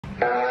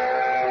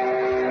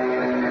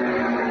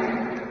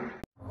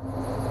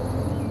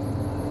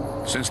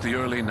Since the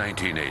early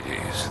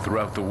 1980s,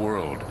 throughout the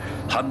world,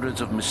 hundreds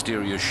of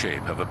mysterious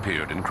shapes have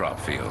appeared in crop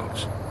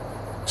fields.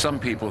 Some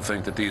people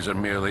think that these are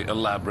merely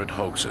elaborate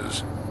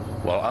hoaxes,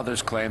 while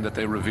others claim that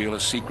they reveal a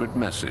secret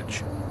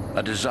message,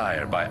 a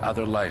desire by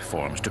other life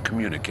forms to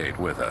communicate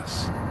with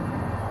us.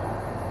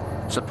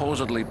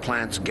 Supposedly,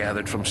 plants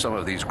gathered from some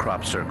of these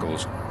crop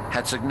circles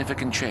had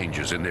significant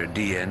changes in their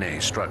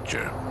DNA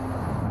structure.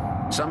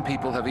 Some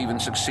people have even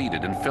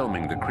succeeded in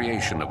filming the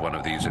creation of one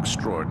of these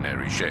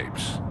extraordinary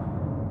shapes.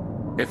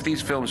 If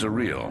these films are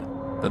real,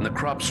 then the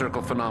crop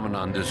circle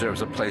phenomenon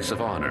deserves a place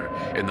of honor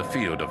in the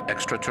field of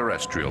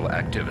extraterrestrial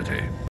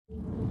activity.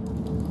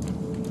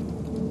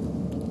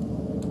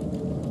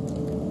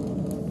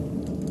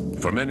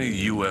 For many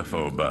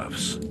UFO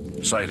buffs,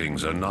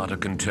 sightings are not a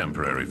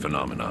contemporary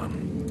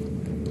phenomenon.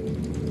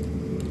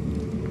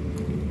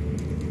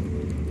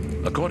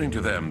 According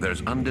to them,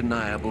 there's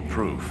undeniable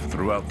proof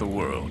throughout the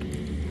world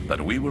that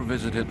we were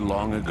visited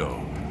long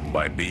ago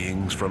by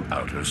beings from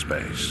outer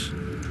space.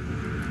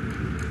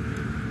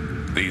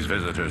 These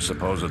visitors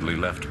supposedly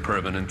left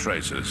permanent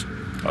traces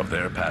of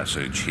their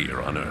passage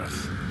here on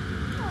Earth.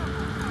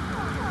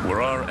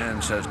 Were our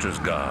ancestors'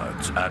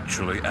 gods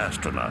actually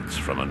astronauts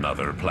from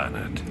another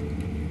planet?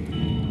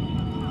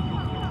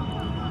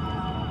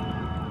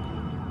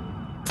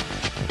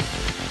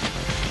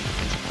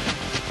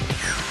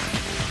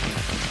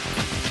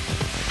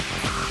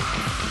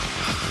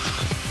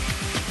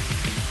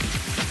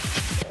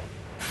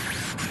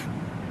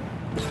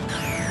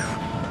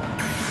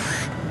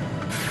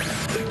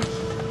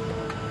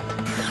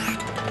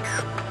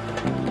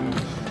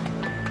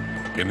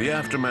 In the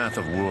aftermath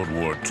of World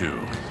War II,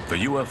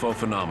 the UFO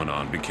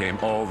phenomenon became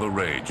all the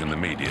rage in the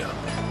media.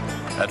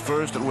 At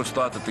first, it was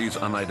thought that these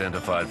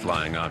unidentified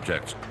flying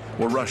objects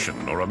were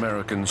Russian or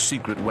American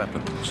secret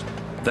weapons.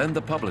 Then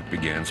the public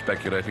began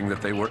speculating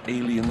that they were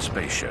alien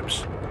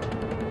spaceships.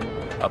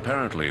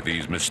 Apparently,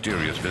 these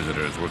mysterious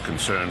visitors were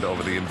concerned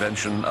over the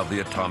invention of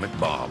the atomic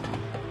bomb.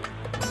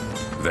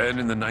 Then,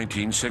 in the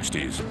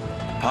 1960s,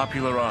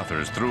 popular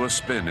authors threw a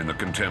spin in the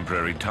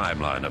contemporary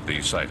timeline of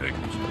these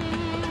sightings.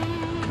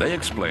 They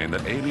explained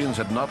that aliens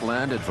had not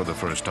landed for the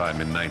first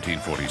time in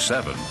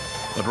 1947,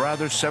 but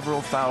rather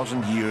several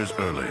thousand years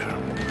earlier.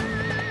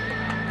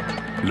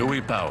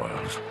 Louis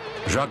Pauwels,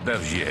 Jacques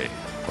Bergier,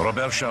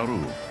 Robert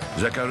Charroux,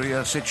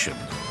 Zecharia Sitchin,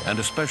 and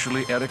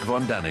especially Erich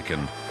von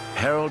Daniken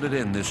heralded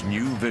in this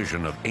new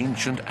vision of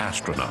ancient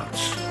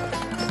astronauts.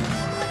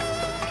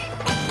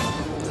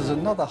 There's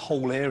another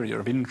whole area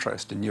of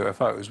interest in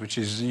UFOs, which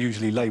is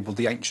usually labelled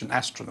the ancient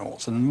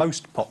astronauts, and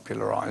most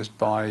popularised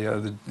by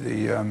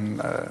the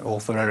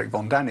author Erich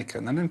von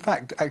Daniken, and in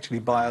fact actually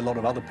by a lot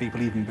of other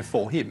people even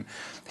before him.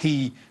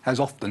 He,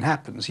 as often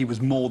happens, he was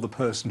more the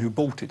person who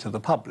brought it to the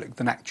public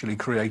than actually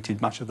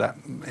created much of that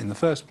in the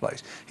first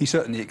place. He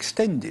certainly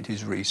extended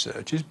his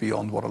researches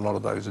beyond what a lot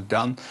of those had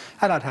done,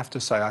 and I'd have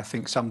to say I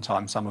think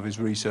sometimes some of his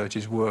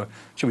researches were,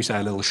 shall we say,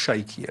 a little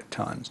shaky at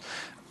times.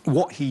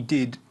 What he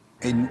did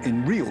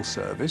in real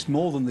service,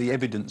 more than the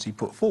evidence he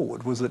put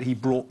forward, was that he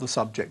brought the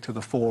subject to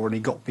the fore and he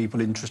got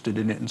people interested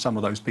in it, and some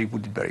of those people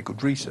did very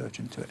good research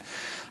into it.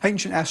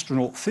 Ancient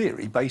astronaut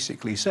theory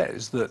basically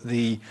says that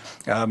the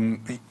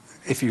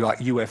if you like,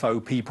 UFO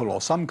people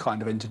or some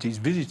kind of entities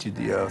visited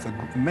the Earth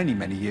many,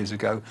 many years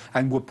ago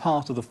and were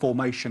part of the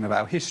formation of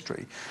our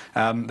history.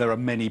 There are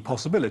many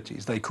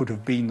possibilities. They could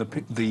have been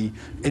the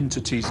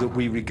entities that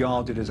we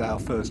regarded as our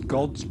first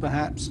gods,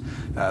 perhaps.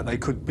 They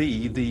could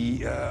be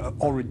the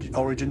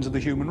origins of the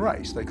human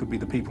race. They could be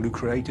the people who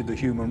created the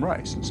human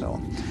race and so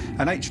on.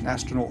 And ancient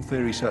astronaut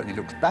theory certainly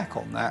looks back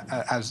on that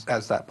as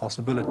that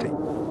possibility.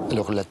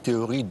 Alors, la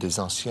théorie des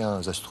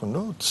anciens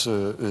astronautes,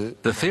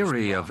 the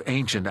theory of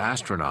ancient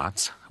astronauts,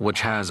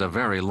 which has a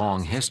very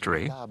long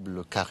history,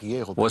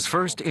 was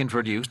first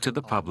introduced to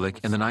the public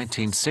in the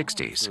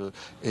 1960s,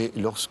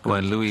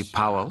 when Louis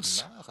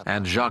Pauwels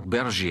and Jacques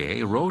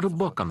Bergier wrote a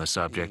book on the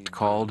subject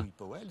called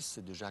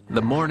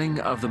The Morning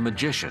of the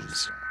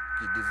Magicians,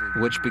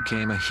 which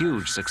became a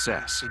huge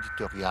success.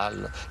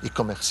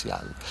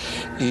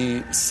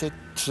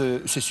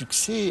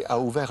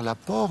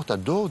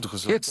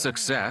 Its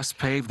success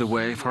paved the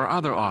way for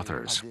other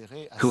authors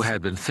who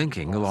had been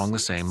thinking along the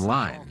same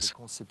lines.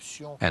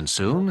 And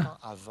soon,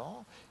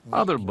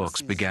 other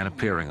books began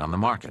appearing on the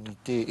market.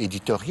 In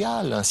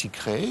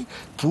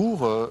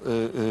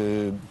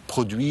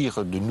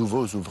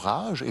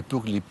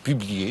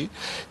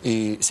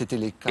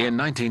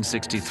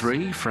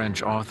 1963,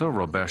 French author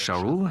Robert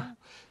Charroux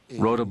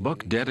wrote a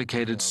book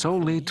dedicated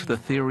solely to the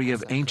theory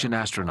of ancient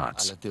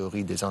astronauts.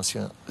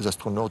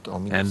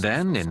 And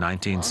then, in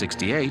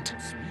 1968,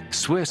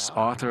 Swiss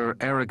author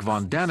Erich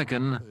von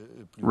Daniken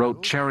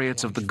wrote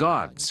Chariots of the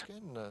Gods,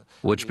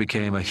 which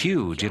became a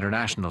huge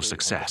international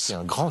success. C'est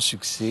un grand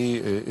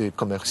succès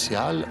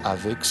commercial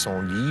avec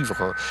son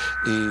livre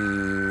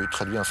et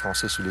traduit en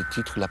français sous les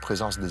titres La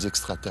présence des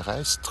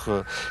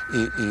extraterrestres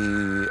et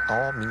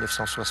en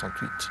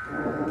 1968.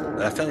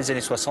 À la fin des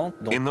années 60,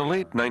 donc, In the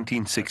late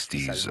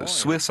 1960s,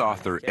 Swiss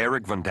author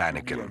Erich von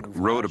Däniken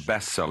wrote a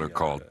bestseller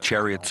called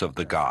Chariots of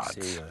the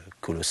Gods,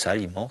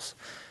 colossal, immense,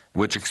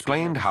 which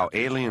explained how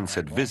aliens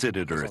had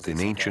visited Earth in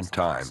ancient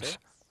times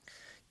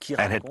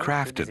and had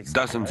crafted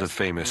dozens of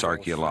famous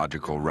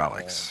archaeological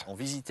relics. ont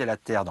visité la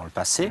Terre dans le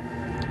passé,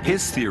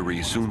 His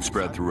theory soon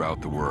spread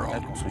throughout the la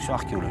world. construction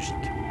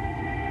archéologique.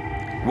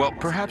 Well,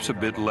 perhaps a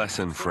bit less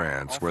in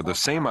France, where the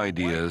same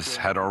ideas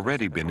had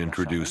already been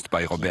introduced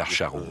by Robert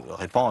Charroux.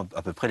 Répand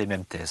à peu près les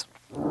mêmes thèses.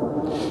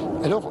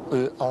 Alors,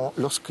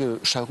 lorsque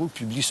Charroux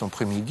publie son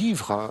premier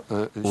livre...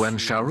 When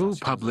Charroux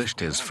published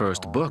his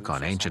first book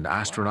on ancient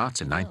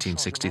astronauts in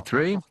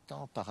 1963,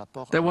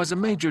 there was a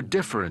major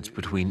difference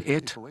between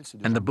it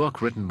and the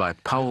book written by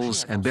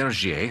Pauwels and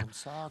Bergier,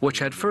 which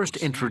had first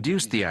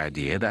introduced the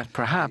idea that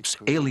perhaps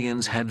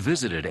aliens had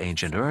visited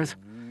ancient Earth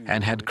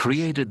and had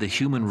created the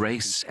human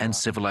race and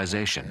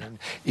civilization.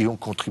 Et ont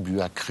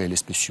contribué à créer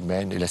l'espèce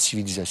humaine et la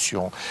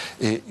civilisation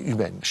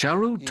humaine.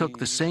 Charroux took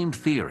the same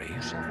theory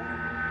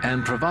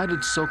and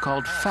provided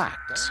so-called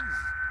facts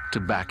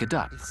to back it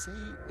up,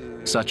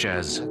 such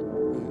as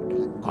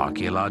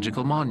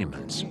archaeological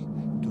monuments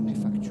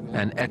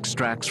and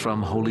extracts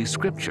from holy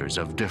scriptures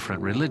of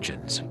different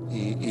religions.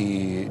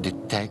 Et des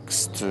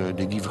textes,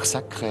 des livres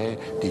sacrés,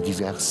 des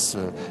diverses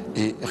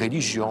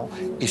religions,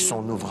 et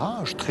son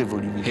ouvrage très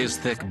volumineux. His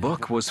thick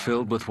book was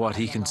filled with what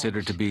he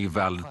considered to be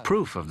valid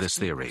proof of this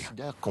theory.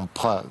 Comme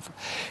preuve.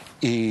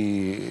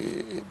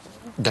 Et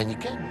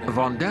Däniken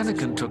Von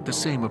Däniken took the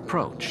same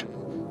approach.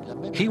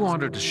 He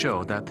wanted to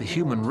show that the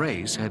human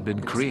race had been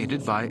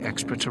created by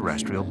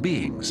extraterrestrial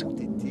beings.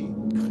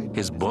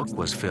 His book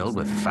was filled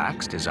with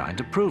facts designed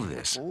to prove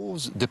this.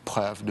 de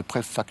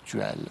preuves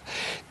factuelles.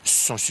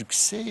 Son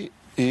succès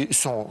et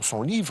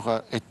son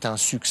livre est un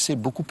succès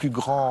beaucoup plus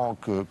grand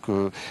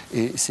que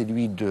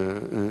celui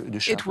de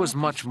Charroux. It was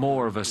much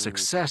more of a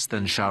success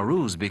than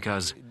Charroux's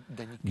because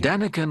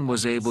Däniken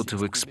was able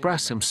to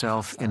express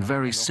himself in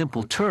very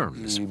simple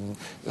terms,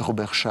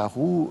 Robert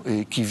Charroux,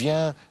 qui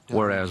vient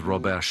whereas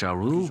Robert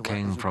Charroux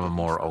came from a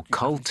more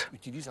occult,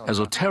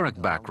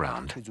 esoteric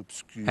background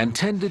and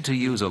tended to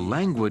use a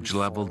language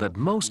level that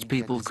most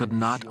people could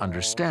not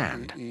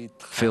understand,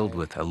 filled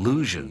with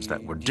allusions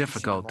that were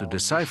difficult to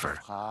decipher,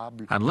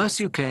 unless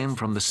you came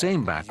from the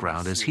same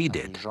background as he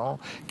did.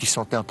 qui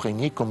sont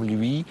imprégnés comme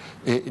lui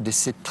de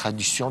cette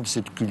tradition, de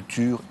cette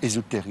culture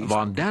ésotérique.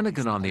 Von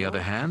Däniken, on the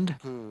other hand,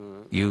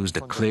 used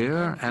a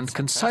clear and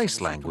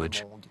concise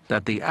language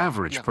that the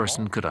average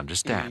person could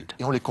understand.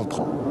 Et on les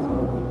comprend.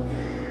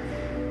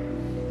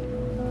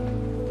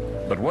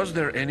 But was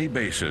there any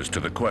basis to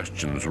the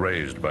questions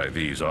raised by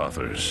these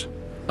authors?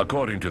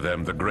 According to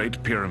them, the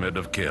Great Pyramid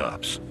of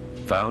Cheops,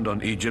 found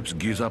on Egypt's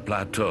Giza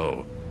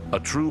Plateau, a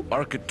true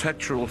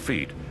architectural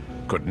feat,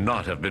 could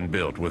not have been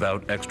built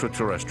without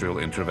extraterrestrial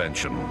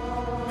intervention.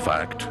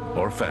 Fact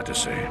or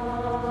fantasy?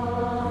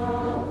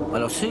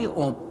 Alors, si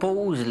on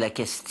pose la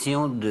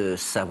question de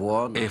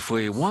savoir... If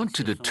we want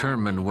to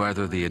determine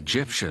whether the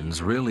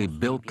Egyptians really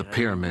built the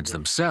pyramids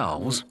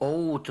themselves,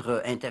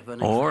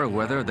 or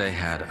whether they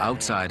had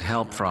outside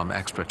help from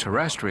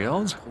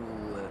extraterrestrials,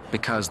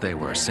 because they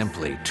were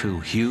simply too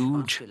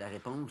huge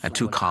and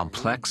too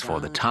complex for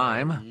the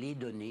time,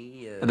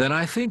 then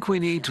I think we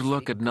need to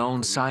look at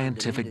known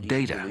scientific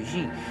data.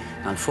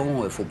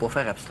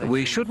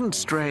 We shouldn't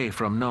stray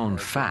from known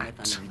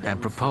facts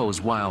and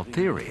propose wild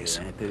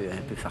theories.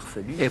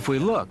 If we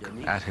look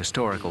at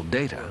historical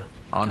data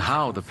on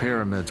how the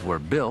pyramids were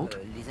built,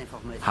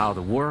 how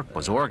the work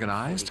was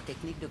organized,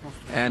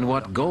 and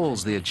what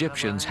goals the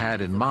Egyptians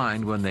had in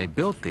mind when they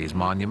built these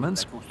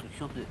monuments,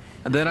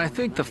 then I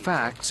think the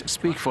facts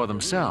speak for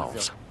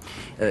themselves.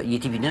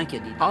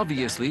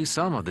 Obviously,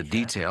 some of the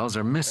details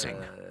are missing,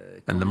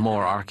 and the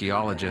more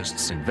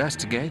archaeologists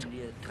investigate,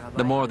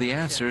 the more the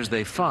answers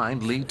they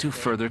find lead to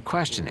further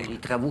questioning.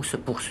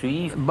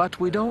 But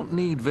we don't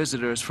need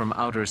visitors from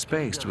outer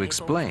space to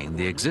explain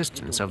the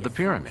existence of the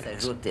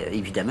pyramids.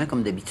 Évidemment,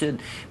 comme d'habitude,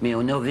 mais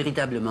on n'a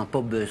véritablement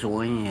pas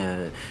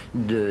besoin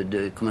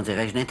comment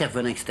dirais-je,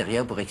 d'intervenants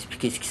extérieurs pour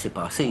expliquer ce qui s'est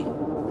passé.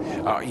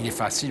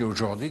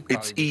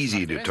 It's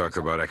easy to talk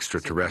about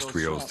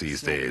extraterrestrials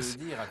these days.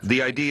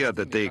 The idea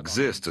that they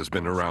exist has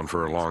been around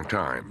for a long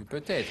time.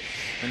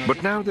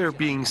 But now they're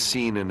being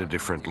seen in a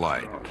different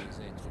light.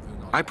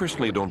 I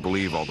personally don't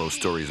believe all those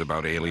stories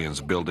about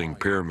aliens building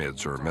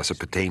pyramids or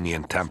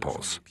Mesopotamian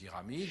temples.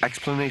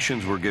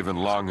 Explanations were given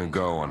long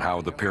ago on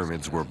how the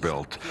pyramids were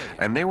built,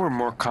 and they were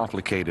more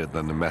complicated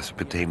than the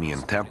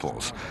Mesopotamian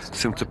temples,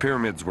 since the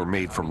pyramids were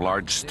made from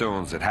large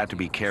stones that had to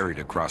be carried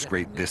across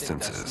great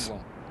distances.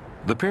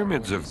 The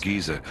pyramids of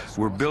Giza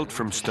were built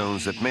from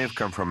stones that may have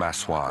come from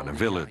Aswan, a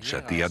village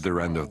at the other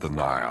end of the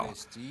Nile.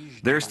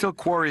 There are still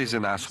quarries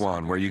in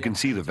Aswan where you can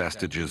see the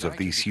vestiges of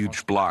these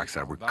huge blocks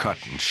that were cut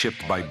and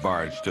shipped by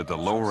barge to the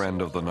lower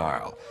end of the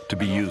Nile to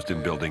be used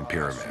in building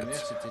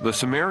pyramids. The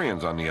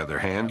Sumerians, on the other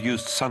hand,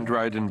 used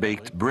sun-dried and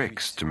baked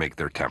bricks to make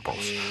their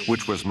temples,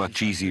 which was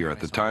much easier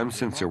at the time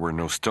since there were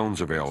no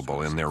stones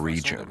available in their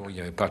region.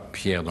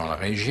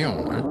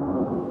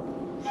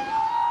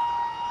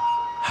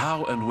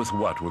 How and with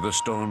what were the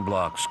stone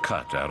blocks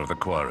cut out of the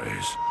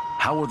quarries?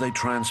 How were they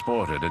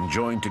transported and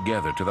joined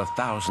together to the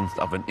thousandth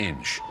of an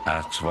inch,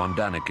 asks von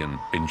Daniken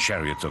in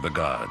Chariots of the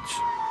Gods.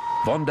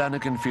 Von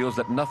Daniken feels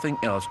that nothing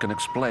else can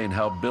explain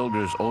how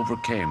builders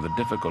overcame the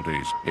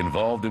difficulties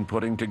involved in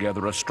putting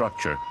together a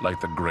structure like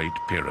the Great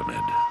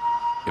Pyramid.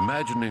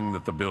 Imagining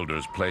that the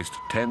builders placed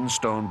 10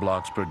 stone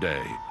blocks per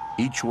day,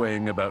 each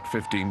weighing about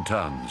 15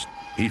 tons,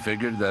 he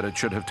figured that it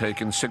should have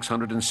taken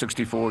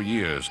 664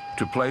 years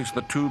to place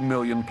the 2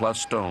 million plus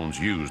stones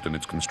used in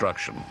its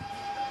construction.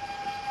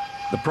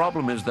 The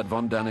problem is that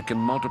von Daniken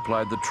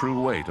multiplied the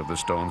true weight of the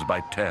stones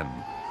by 10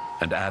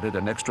 and added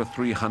an extra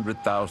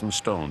 300,000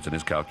 stones in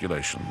his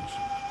calculations.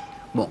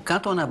 Bon,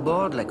 quand on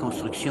aborde la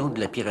construction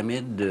de la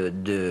pyramide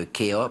de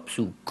Khéops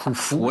ou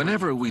Khufu,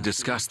 whenever we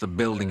discuss the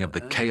building of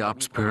the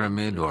Cheops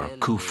pyramid, or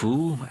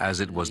Khufu, as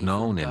it was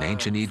known in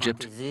ancient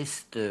Egypt,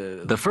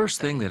 the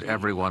first thing that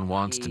everyone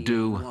wants to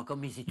do,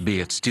 be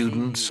it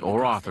students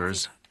or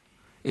authors,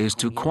 is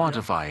to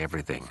quantify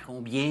everything.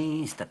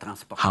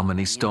 How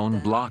many stone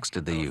blocks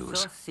did they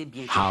use?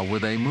 How were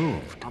they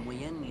moved?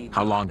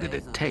 How long did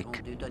it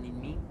take?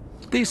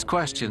 These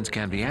questions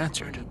can be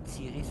answered.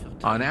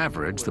 On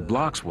average, the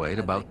blocks weighed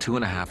about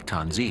 2.5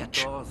 tons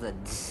each.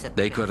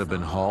 They could have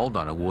been hauled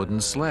on a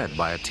wooden sled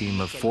by a team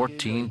of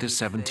 14 to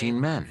 17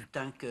 men.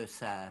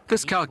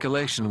 This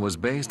calculation was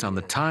based on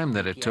the time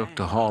that it took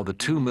to haul the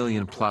 2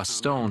 million plus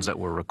stones that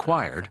were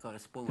required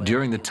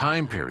during the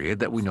time period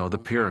that we know the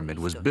pyramid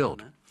was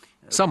built.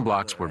 Some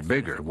blocks were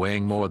bigger,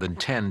 weighing more than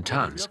 10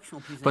 tons,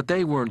 but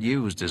they weren't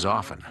used as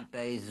often.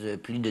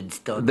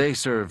 They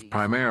served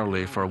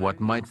primarily for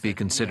what might be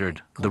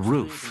considered the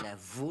roof.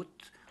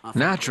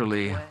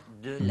 Naturally,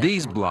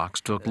 these blocks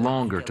took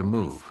longer to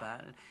move,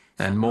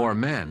 and more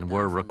men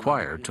were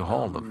required to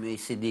haul them.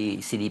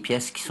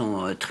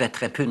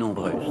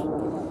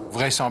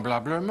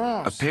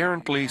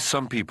 Apparently,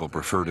 some people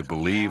prefer to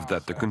believe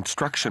that the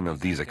construction of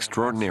these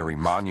extraordinary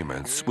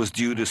monuments was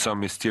due to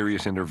some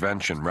mysterious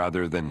intervention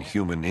rather than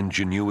human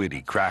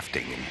ingenuity,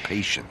 crafting, and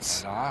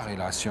patience.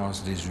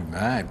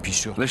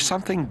 There's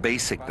something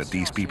basic that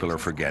these people are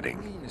forgetting,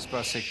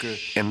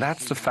 and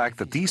that's the fact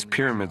that these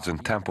pyramids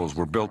and temples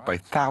were built by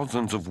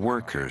thousands of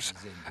workers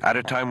at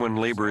a time when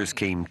laborers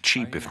came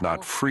cheap, if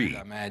not free,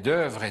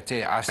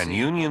 and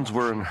unions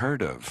were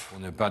unheard of.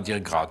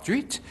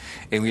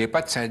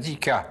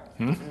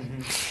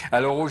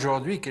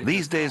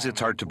 These days, it's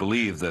hard to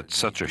believe that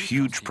such a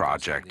huge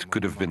project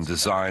could have been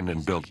designed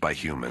and built by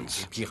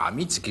humans. The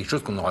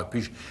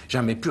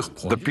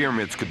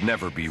pyramids could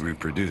never be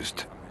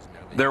reproduced.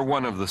 They're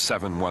one of the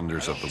 7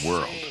 wonders of the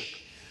world.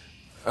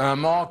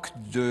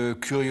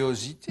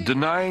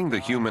 Denying the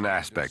human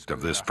aspect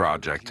of this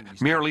project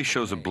merely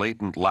shows a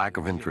blatant lack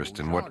of interest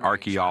in what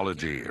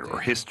archaeology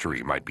or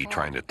history might be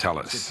trying to tell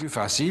us.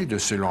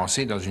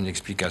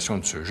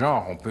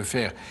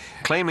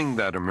 Claiming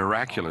that a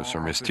miraculous or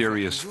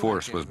mysterious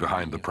force was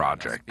behind the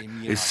project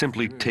is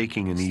simply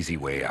taking an easy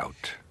way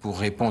out. Von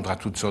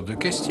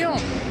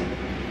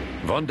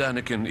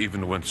Daniken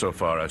even went so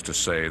far as to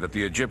say that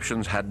the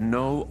Egyptians had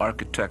no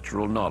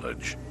architectural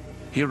knowledge.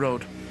 He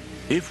wrote,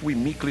 "If we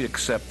meekly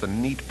accept the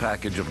neat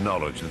package of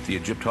knowledge that the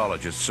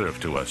Egyptologists serve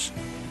to us,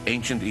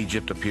 ancient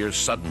Egypt appears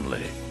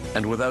suddenly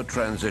and without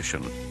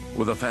transition,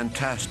 with a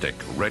fantastic,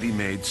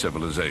 ready-made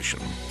civilization."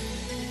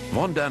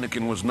 Von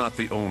Daniken was not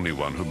the only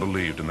one who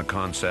believed in the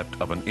concept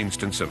of an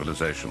instant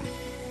civilization.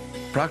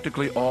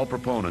 Practically all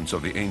proponents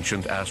of the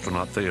ancient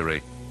astronaut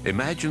theory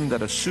imagined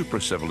that a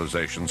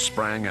super-civilization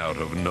sprang out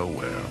of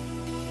nowhere.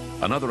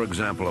 Another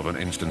example of an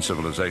instant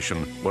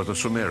civilization was the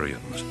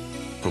Sumerians,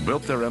 who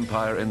built their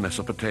empire in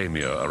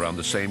Mesopotamia around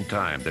the same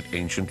time that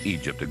ancient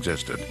Egypt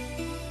existed.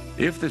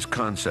 If this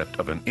concept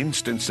of an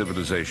instant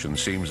civilization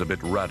seems a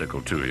bit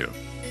radical to you,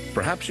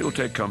 perhaps you'll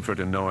take comfort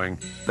in knowing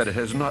that it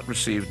has not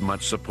received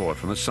much support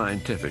from the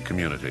scientific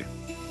community.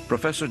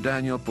 Professor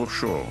Daniel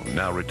Pourchaud,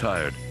 now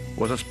retired,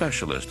 was a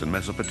specialist in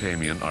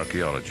Mesopotamian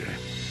archaeology.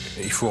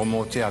 Il faut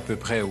remonter à peu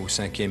près au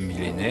 5e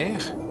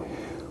millénaire,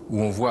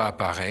 où on voit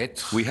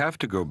apparaître. We have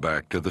to go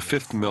back to the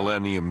 5th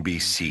millennium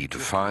BC to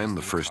find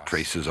the first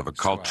traces of a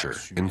culture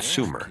in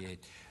Sumer,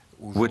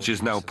 which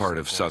is now part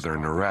of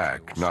southern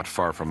Iraq, not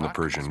far from the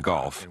Persian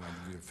Gulf,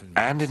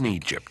 and in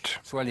Egypt.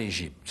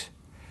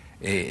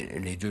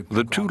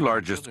 The 2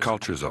 largest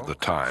cultures of the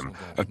time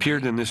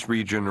appeared in this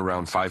region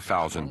around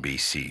 5000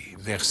 BC.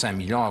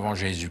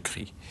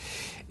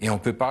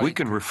 We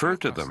can refer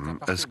to them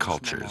as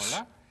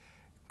cultures.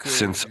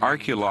 since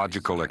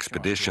archaeological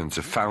expeditions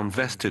have found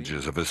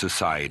vestiges of a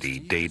society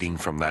dating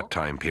from that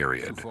time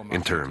period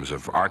in terms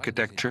of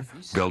architecture,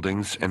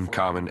 buildings, and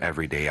common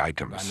everyday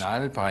items.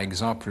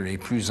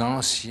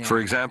 For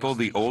example,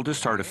 the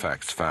oldest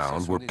artifacts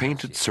found were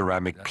painted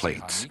ceramic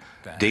plates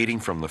dating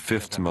from the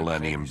 5th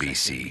millennium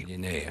BC.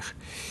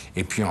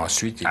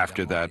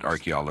 After that,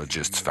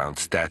 archaeologists found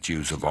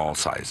statues of all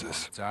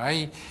sizes.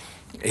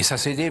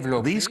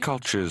 These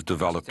cultures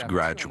developed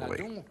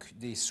gradually.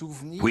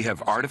 We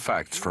have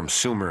artifacts from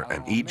Sumer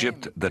and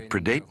Egypt that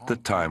predate the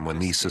time when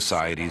these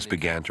societies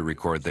began to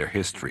record their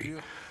history,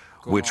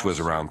 which was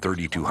around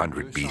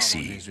 3200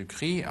 BC.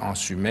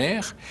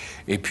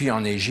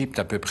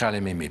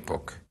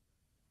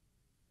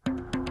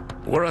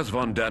 Whereas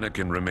von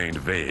Daniken remained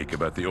vague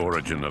about the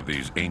origin of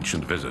these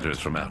ancient visitors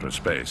from outer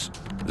space,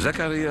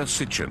 Zechariah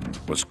Sitchin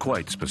was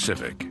quite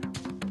specific.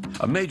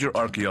 A major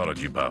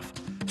archaeology buff,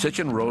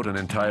 Sitchin wrote an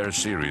entire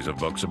series of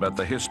books about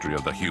the history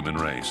of the human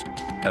race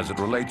as it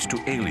relates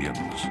to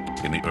aliens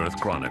in the Earth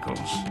Chronicles.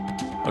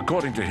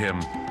 According to him,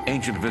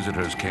 ancient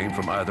visitors came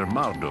from either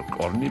Marduk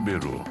or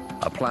Nibiru,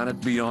 a planet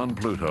beyond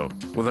Pluto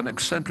with an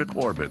eccentric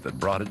orbit that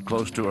brought it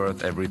close to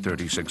Earth every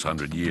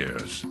 3,600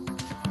 years.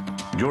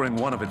 During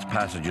one of its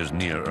passages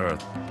near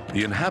Earth,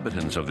 the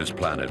inhabitants of this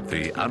planet,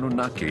 the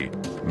Anunnaki,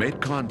 made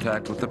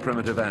contact with the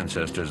primitive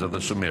ancestors of the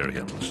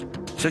Sumerians.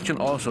 Sitchin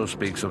also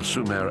speaks of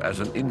Sumer as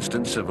an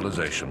instant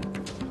civilization.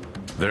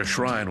 Their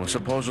shrine was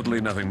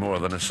supposedly nothing more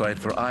than a site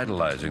for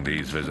idolizing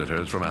these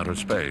visitors from outer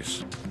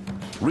space.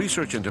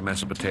 Research into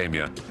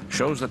Mesopotamia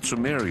shows that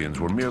Sumerians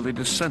were merely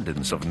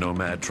descendants of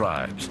nomad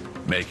tribes,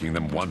 making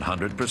them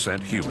 100%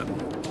 human.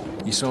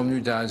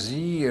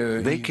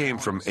 They came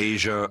from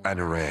Asia and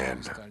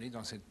Iran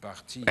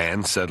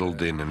and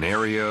settled in an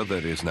area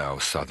that is now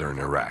southern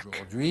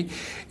Iraq. They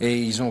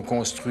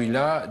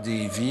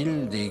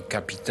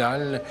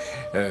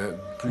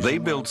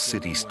built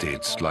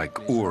city-states like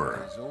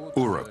Ur,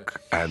 Uruk,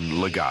 and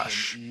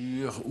Lagash,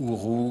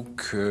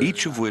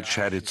 each of which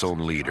had its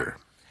own leader.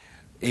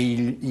 At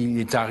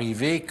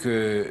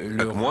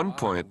one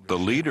point, the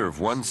leader of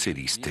one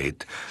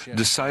city-state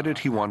decided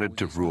he wanted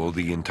to rule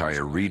the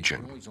entire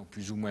region,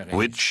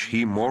 which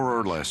he more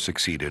or less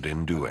succeeded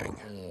in doing.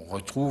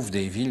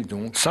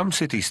 Some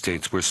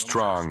city-states were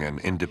strong and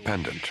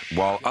independent,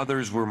 while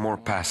others were more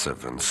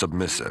passive and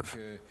submissive.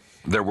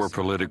 There were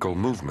political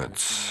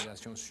movements.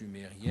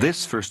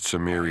 This first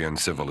Sumerian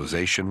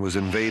civilization was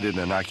invaded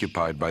and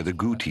occupied by the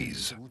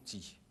Gutis,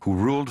 who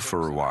ruled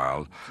for a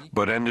while,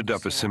 but ended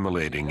up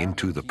assimilating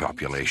into the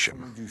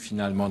population.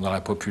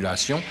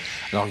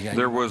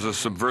 There was a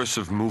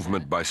subversive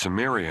movement by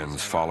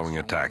Sumerians following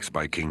attacks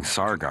by King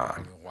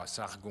Sargon.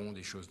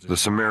 The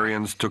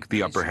Sumerians took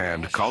the upper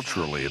hand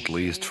culturally, at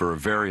least, for a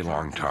very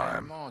long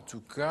time.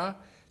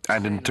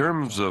 And in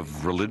terms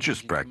of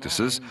religious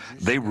practices,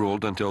 they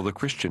ruled until the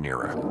Christian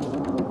era.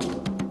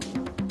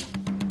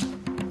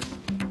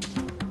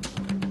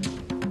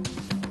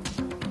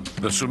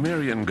 The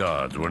Sumerian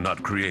gods were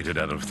not created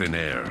out of thin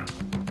air.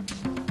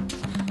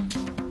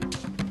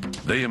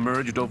 They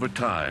emerged over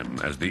time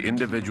as the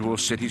individual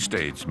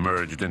city-states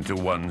merged into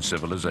one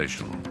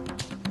civilization.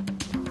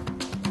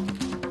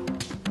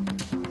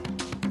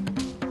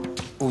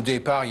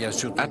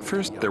 At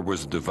first, there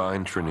was a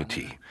divine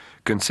trinity,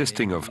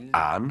 consisting of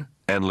An,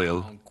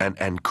 Enlil, and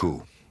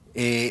Enku.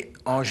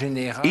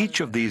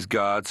 Each of these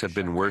gods had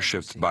been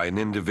worshipped by an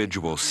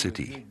individual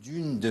city.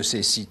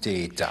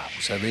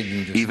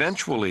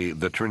 Eventually,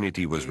 the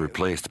trinity was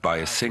replaced by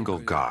a single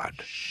god,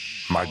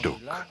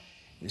 Marduk.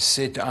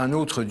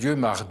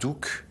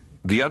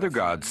 The other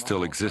gods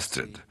still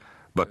existed,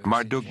 but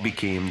Marduk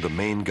became the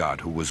main god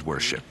who was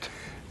worshipped.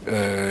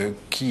 The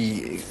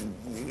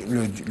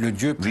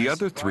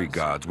other three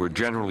gods were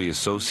generally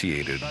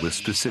associated with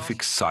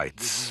specific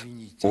sites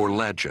or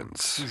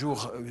legends.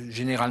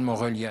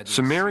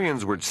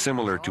 Sumerians were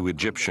similar to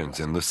Egyptians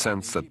in the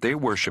sense that they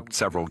worshipped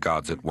several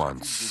gods at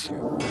once.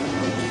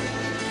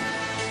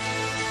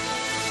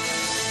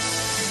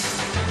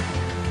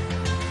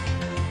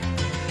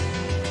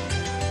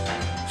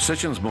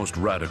 Sitchin's most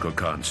radical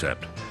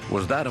concept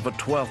was that of a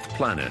 12th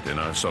planet in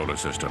our solar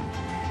system,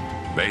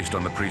 based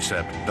on the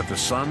precept that the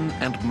sun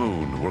and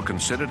moon were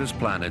considered as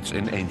planets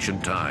in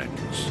ancient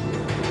times.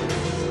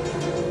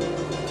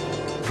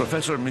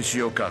 Professor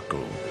Michio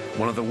Kaku,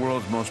 one of the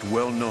world's most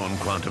well-known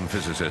quantum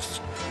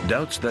physicists,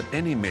 doubts that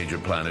any major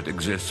planet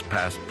exists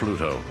past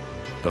Pluto,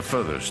 the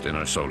furthest in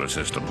our solar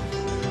system.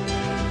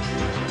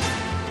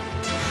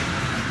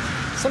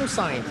 Some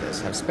scientists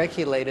have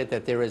speculated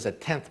that there is a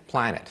 10th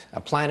planet, a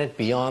planet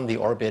beyond the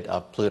orbit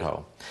of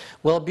Pluto.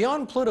 Well,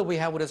 beyond Pluto, we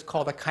have what is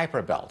called a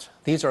Kuiper belt.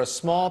 These are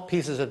small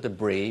pieces of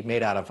debris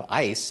made out of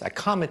ice, a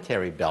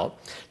cometary belt,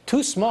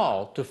 too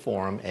small to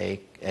form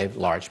a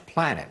large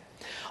planet.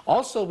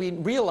 Also, we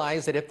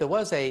realized that if there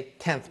was a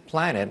 10th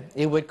planet,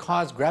 it would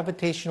cause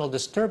gravitational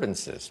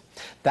disturbances.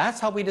 That's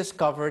how we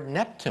discovered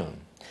Neptune.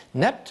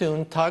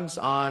 Neptune tugs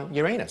on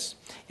Uranus.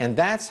 And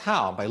that's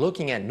how, by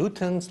looking at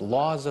Newton's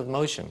laws of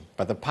motion,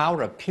 by the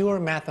power of pure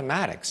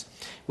mathematics,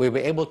 we were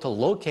able to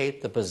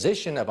locate the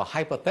position of a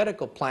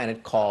hypothetical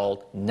planet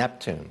called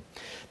Neptune.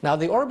 Now,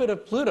 the orbit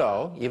of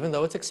Pluto, even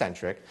though it's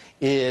eccentric,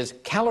 is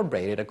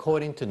calibrated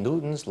according to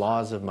Newton's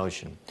laws of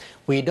motion.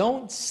 We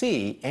don't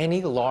see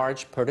any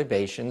large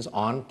perturbations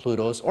on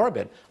Pluto's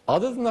orbit,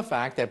 other than the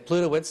fact that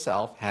Pluto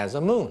itself has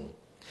a moon.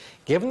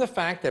 Given the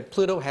fact that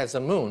Pluto has a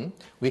moon,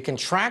 we can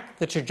track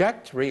the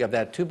trajectory of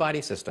that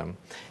two-body system,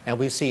 and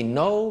we see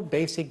no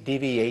basic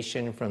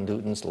deviation from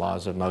Newton's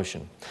laws of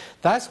motion.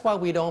 That's why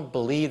we don't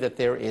believe that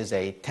there is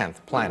a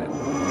 10th planet.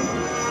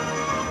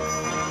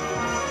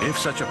 If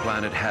such a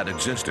planet had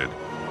existed,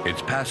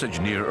 its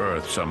passage near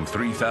Earth some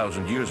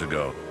 3,000 years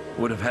ago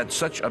would have had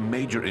such a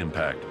major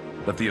impact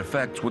that the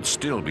effects would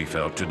still be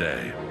felt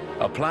today.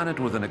 A planet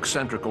with an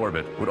eccentric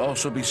orbit would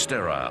also be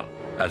sterile,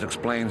 as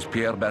explains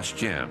Pierre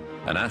Bastien,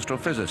 an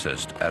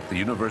astrophysicist at the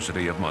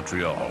University of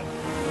Montreal.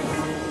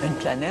 Une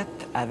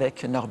planète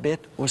avec une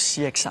orbite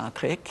aussi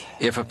excentrique.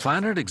 If a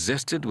planet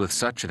existed with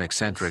such an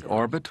eccentric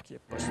orbit,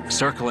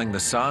 circling the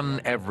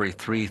Sun every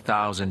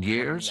 3,000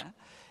 years,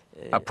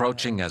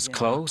 approaching as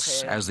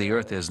close as the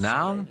Earth is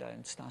now,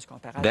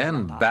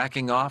 then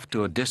backing off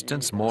to a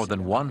distance more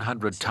than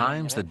 100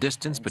 times the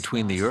distance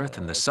between the Earth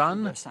and the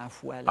Sun,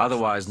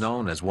 otherwise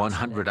known as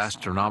 100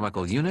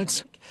 astronomical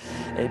units,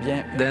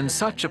 then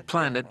such a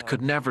planet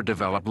could never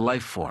develop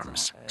life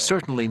forms,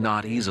 certainly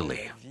not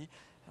easily,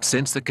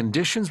 since the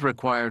conditions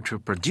required to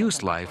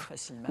produce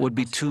life would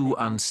be too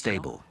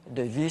unstable.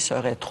 Most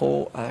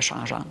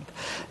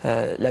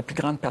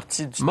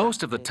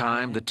of the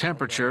time, the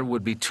temperature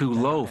would be too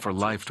low for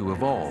life to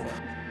evolve.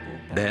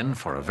 Then,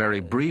 for a very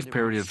brief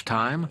period of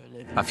time,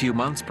 a few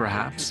months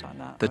perhaps,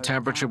 the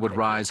temperature would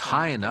rise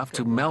high enough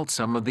to melt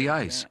some of the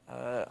ice,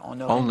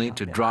 only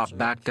to drop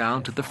back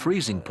down to the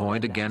freezing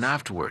point again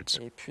afterwards.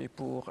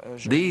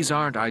 These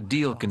aren't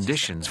ideal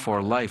conditions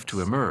for life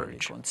to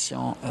emerge.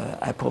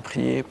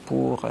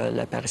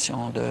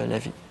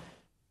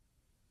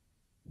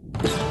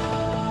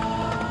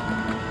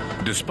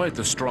 Despite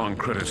the strong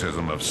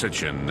criticism of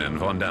Sitchin and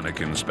von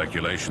Daniken's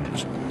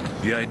speculations,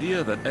 the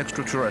idea that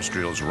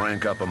extraterrestrials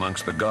rank up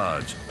amongst the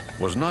gods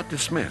was not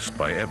dismissed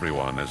by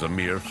everyone as a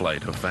mere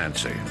flight of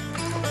fancy.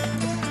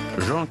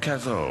 Jean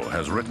Cazot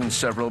has written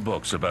several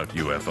books about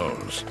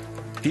UFOs.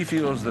 He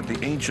feels that the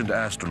ancient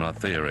astronaut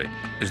theory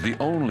is the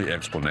only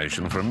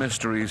explanation for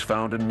mysteries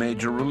found in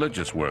major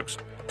religious works,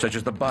 such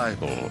as the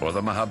Bible or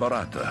the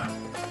Mahabharata.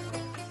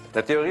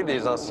 The theory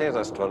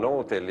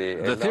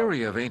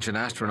of ancient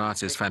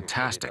astronauts is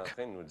fantastic.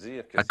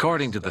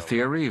 According to the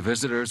theory,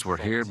 visitors were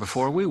here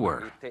before we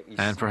were,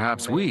 and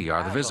perhaps we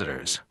are the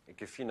visitors.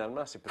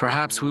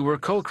 Perhaps we were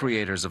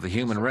co-creators of the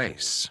human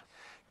race.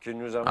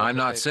 I'm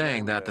not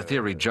saying that the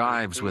theory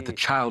jives with the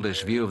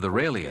childish view of the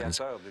Raelians,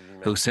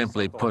 who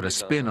simply put a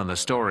spin on the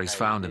stories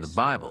found in the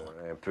Bible.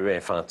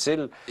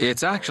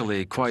 It's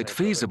actually quite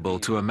feasible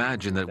to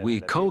imagine that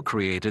we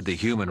co-created the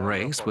human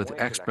race with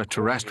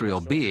extraterrestrial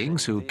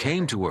beings who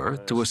came to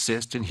Earth to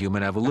assist in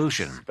human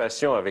evolution.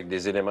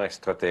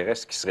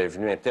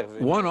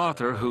 One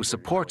author who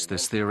supports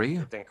this theory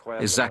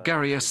is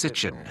Zecharia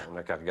Sitchin,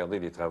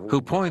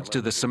 who points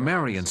to the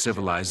Sumerian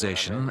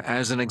civilization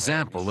as an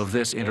example of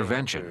this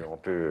intervention.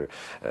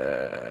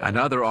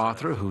 Another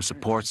author who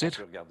supports it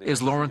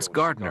is Lawrence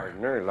Gardner.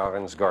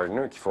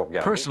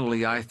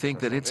 Personally, I think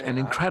that it's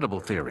an incredible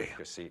theory,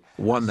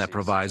 one that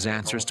provides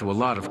answers to a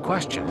lot of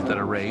questions that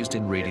are raised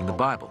in reading the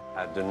Bible.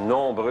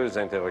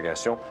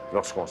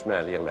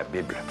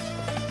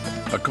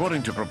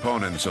 According to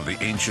proponents of the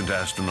ancient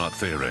astronaut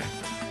theory,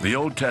 the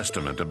Old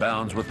Testament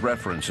abounds with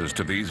references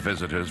to these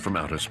visitors from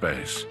outer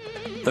space.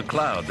 The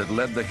cloud that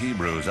led the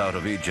Hebrews out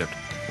of Egypt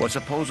was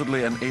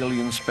supposedly an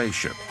alien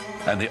spaceship,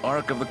 and the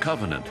Ark of the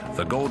Covenant,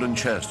 the golden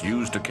chest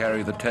used to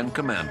carry the Ten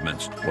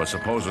Commandments, was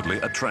supposedly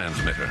a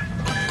transmitter.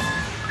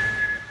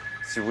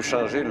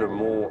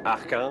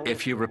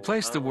 If you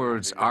replace the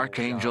words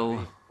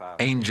archangel,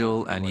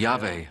 angel, and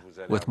Yahweh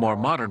with more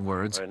modern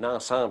words,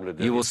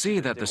 you will see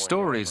that the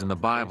stories in the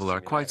Bible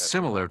are quite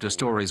similar to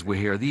stories we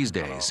hear these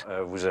days.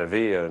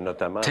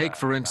 Take,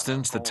 for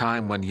instance, the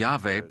time when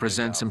Yahweh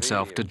presents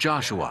himself to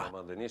Joshua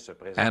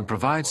and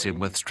provides him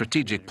with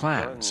strategic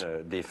plans.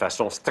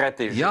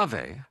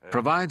 Yahweh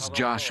provides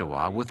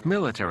Joshua with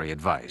military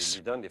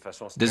advice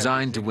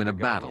designed to win a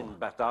battle,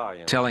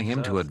 telling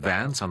him to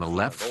advance on the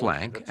left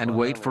flank and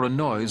wait for a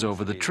noise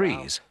over the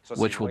trees,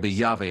 which will be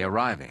Yahweh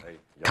arriving,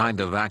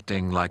 kind of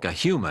acting like a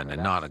human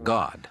and not a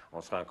god.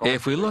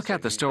 If we look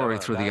at the story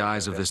through the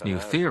eyes of this new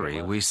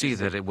theory, we see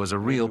that it was a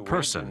real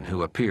person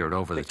who appeared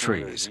over the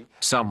trees,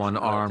 someone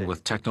armed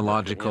with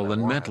technological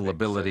and mental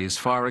abilities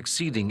far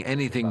exceeding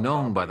anything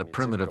known by the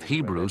primitive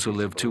Hebrews who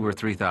lived 2,000 or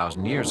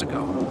 3,000 years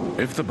ago.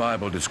 If the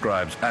Bible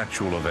describes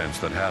actual events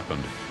that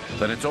happened,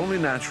 then it's only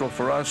natural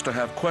for us to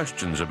have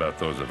questions about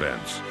those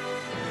events.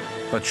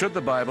 But should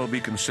the Bible be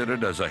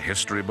considered as a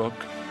history book?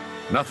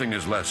 Nothing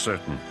is less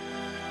certain.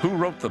 Who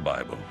wrote the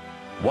Bible?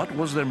 What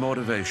was their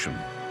motivation?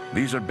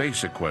 These are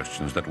basic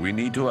questions that we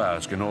need to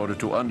ask in order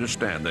to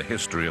understand the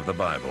history of the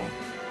Bible.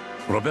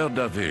 Robert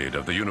David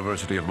of the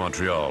University of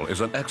Montreal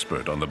is an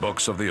expert on the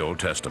books of the Old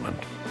Testament.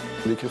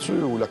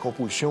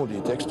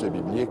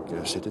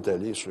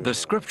 The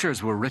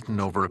scriptures were written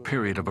over a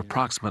period of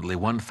approximately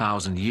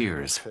 1,000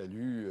 years.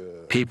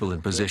 People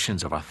in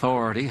positions of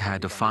authority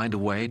had to find a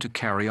way to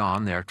carry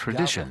on their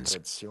traditions.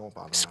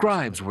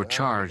 Scribes were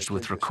charged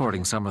with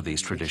recording some of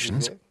these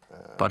traditions,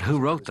 but who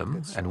wrote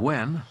them and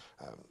when?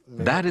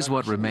 That is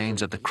what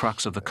remains at the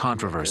crux of the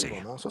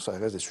controversy.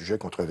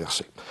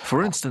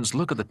 For instance,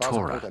 look at the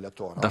Torah,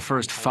 the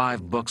first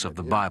 5 books of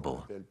the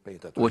Bible,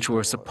 which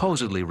were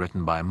supposedly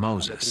written by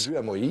Moses.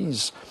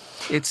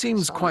 It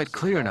seems quite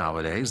clear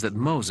nowadays that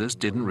Moses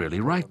didn't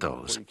really write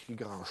those.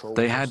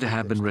 They had to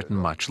have been written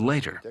much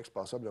later.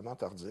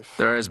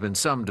 There has been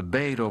some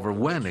debate over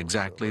when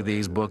exactly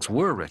these books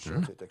were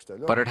written,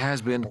 but it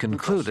has been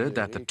concluded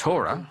that the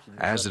Torah,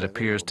 as it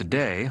appears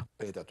today,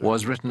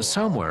 was written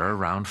somewhere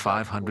around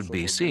 500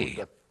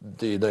 BC.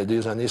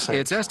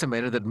 It's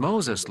estimated that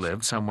Moses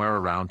lived somewhere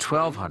around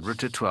 1200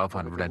 to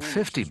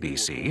 1250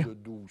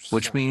 BC,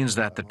 which means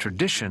that the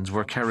traditions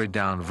were carried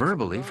down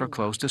verbally for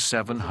close to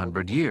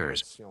 700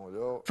 years.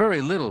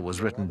 Very little was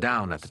written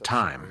down at the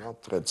time.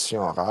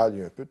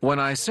 When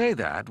I say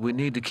that, we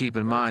need to keep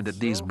in mind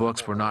that these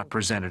books were not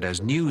presented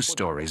as news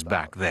stories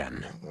back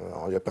then.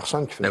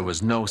 There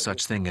was no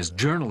such thing as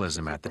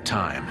journalism at the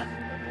time.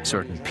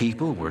 Certain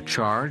people were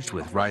charged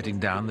with writing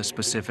down the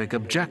specific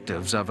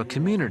objectives of a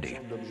community,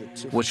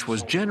 which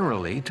was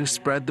generally to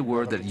spread the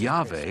word that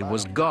Yahweh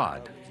was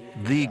God,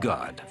 the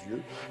God.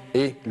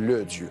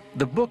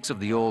 The books of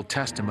the Old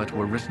Testament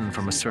were written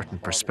from a certain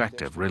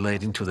perspective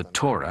relating to the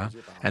Torah,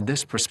 and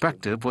this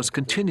perspective was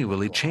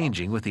continually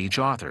changing with each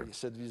author.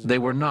 They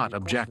were not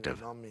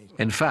objective.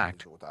 In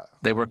fact,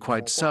 they were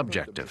quite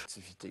subjective,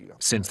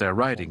 since their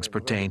writings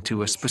pertained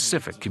to a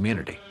specific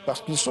community.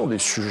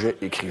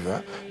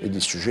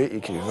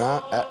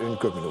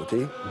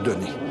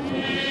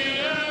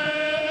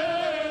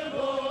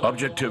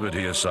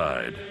 Objectivity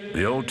aside,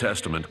 the Old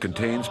Testament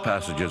contains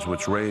passages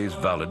which raise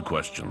valid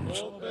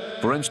questions.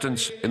 For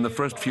instance, in the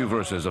first few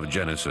verses of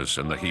Genesis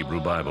in the Hebrew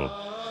Bible,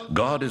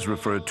 God is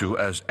referred to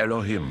as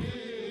Elohim,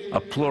 a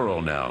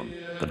plural noun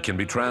that can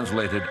be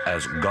translated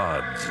as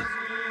gods.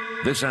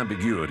 This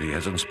ambiguity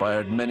has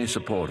inspired many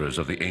supporters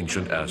of the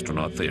ancient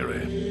astronaut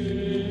theory.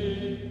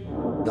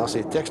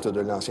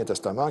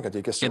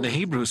 In the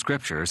Hebrew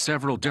Scripture,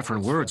 several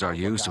different words are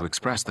used to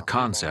express the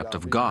concept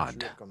of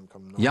God.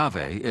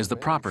 Yahweh is the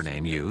proper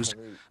name used,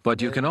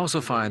 but you can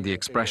also find the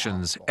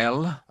expressions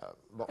El,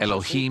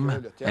 Elohim,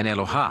 and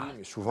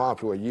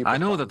Elohah. I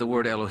know that the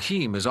word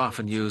Elohim is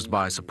often used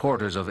by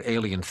supporters of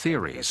alien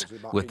theories,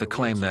 with the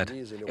claim that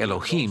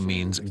Elohim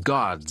means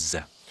gods,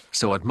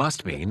 so it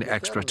must mean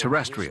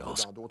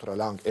extraterrestrials.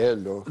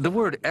 The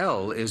word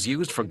El is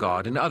used for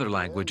God in other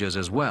languages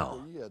as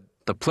well.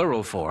 The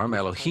plural form,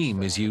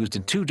 Elohim, is used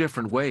in 2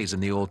 different ways in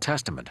the Old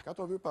Testament.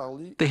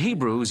 The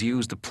Hebrews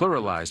used the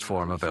pluralized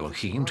form of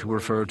Elohim to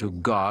refer to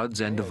gods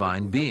and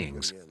divine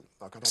beings.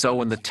 So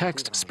when the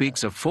text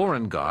speaks of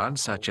foreign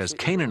gods, such as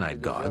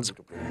Canaanite gods,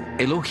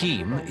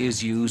 Elohim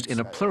is used in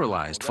a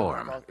pluralized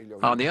form.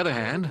 On the other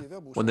hand,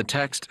 when the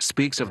text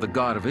speaks of the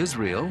God of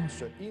Israel,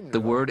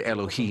 the word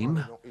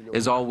Elohim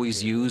is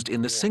always used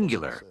in the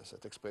singular.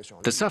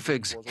 The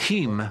suffix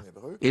him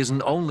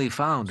isn't only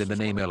found in the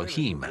name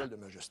Elohim.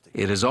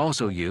 It is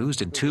also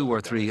used in 2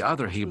 or 3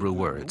 other Hebrew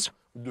words.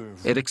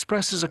 It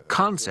expresses a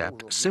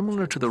concept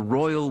similar to the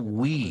royal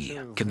we,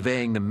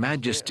 conveying the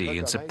majesty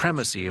and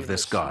supremacy of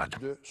this God.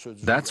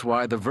 That's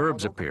why the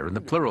verbs appear in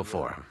the plural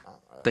form.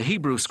 The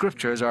Hebrew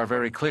Scriptures are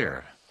very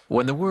clear.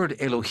 When the word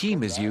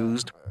Elohim is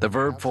used, the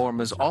verb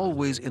form is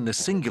always in the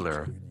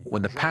singular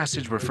when the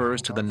passage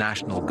refers to the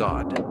national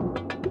God.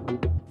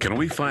 Can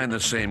we find the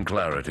same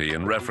clarity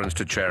in reference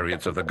to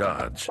chariots of the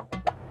gods?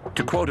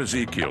 To quote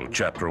Ezekiel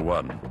chapter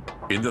 1,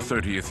 in the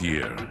 30th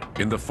year,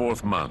 in the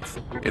 4th month,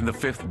 in the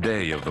 5th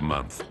day of the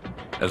month,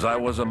 as I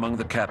was among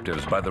the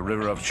captives by the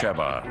river of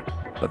Chebar,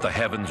 that the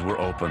heavens were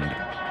opened,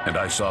 and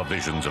I saw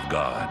visions of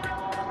God.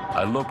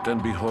 I looked,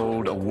 and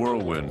behold, a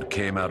whirlwind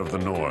came out of the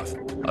north,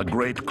 a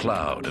great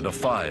cloud, and a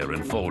fire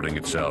enfolding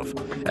itself,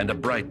 and a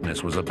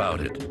brightness was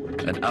about it.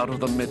 And out of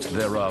the midst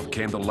thereof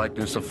came the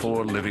likeness of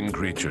 4 living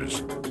creatures,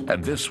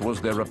 and this was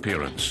their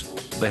appearance.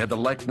 They had the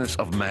likeness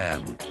of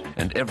man,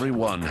 and every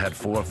one had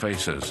 4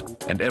 faces,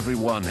 and every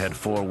one had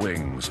 4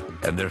 wings,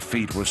 and their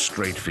feet were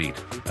straight feet,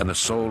 and the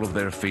sole of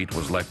their feet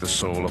was like the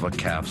sole of a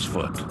calf's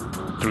foot.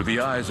 Through the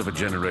eyes of a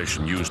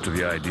generation used to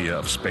the idea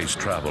of space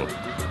travel,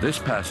 this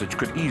passage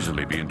could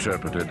easily be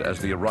interpreted as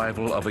the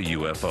arrival of a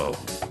UFO.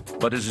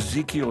 But is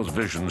Ezekiel's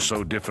vision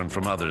so different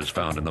from others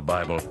found in the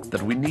Bible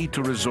that we need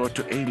to resort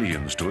to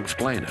aliens to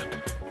explain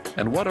it?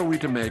 And what are we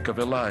to make of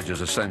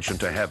Elijah's ascension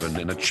to heaven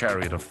in a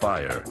chariot of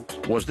fire?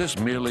 Was this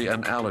merely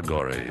an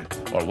allegory,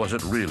 or was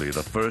it really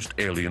the first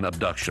alien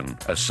abduction,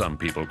 as some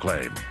people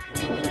claim?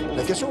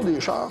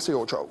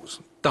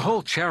 The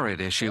whole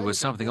chariot issue was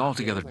something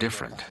altogether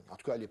different.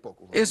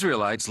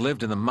 Israelites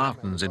lived in the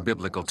mountains in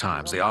biblical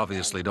times. They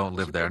obviously don't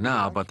live there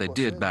now, but they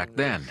did back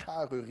then.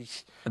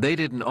 They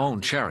didn't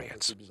own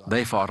chariots.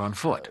 They fought on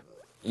foot.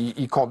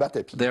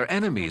 Their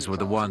enemies were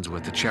the ones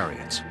with the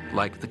chariots,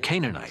 like the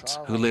Canaanites,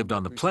 who lived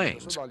on the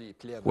plains,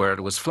 where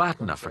it was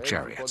flat enough for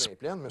chariots.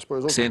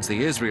 Since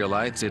the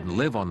Israelites didn't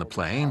live on the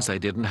plains, they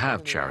didn't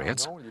have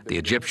chariots. The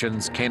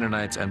Egyptians,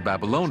 Canaanites, and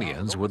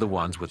Babylonians were the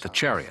ones with the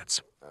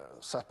chariots.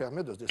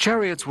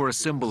 Chariots were a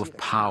symbol of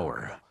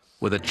power.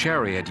 With a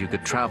chariot, you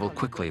could travel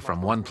quickly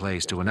from one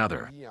place to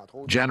another.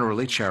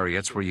 Generally,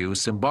 chariots were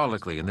used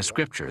symbolically in the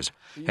scriptures,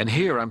 and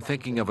here I'm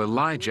thinking of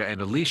Elijah and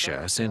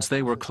Elisha, since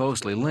they were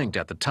closely linked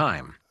at the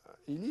time.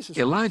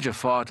 Elijah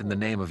fought in the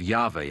name of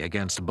Yahweh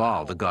against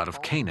Baal, the god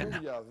of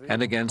Canaan,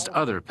 and against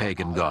other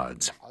pagan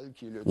gods.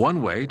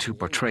 One way to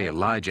portray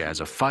Elijah as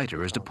a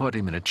fighter is to put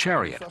him in a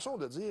chariot.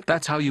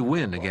 That's how you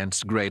win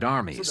against great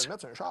armies.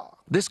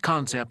 This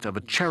concept of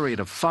a chariot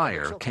of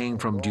fire came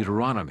from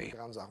Deuteronomy.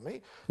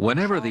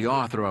 Whenever the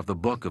author of the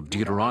book of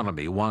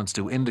Deuteronomy wants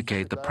to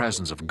indicate the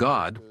presence of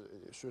God,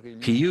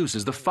 he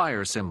uses the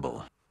fire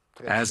symbol,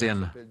 as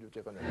in,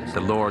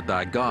 the Lord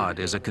thy God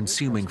is a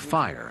consuming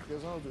fire.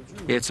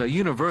 It's a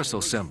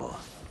universal symbol.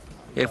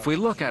 If we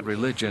look at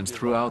religions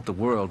throughout the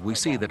world, we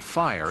see that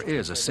fire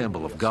is a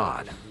symbol of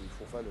God.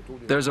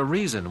 There's a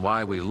reason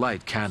why we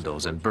light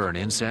candles and burn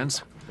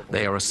incense.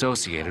 They are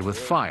associated with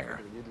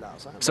fire.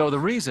 So the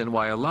reason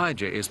why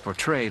Elijah is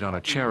portrayed on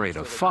a chariot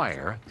of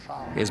fire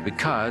is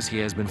because he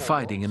has been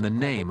fighting in the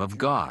name of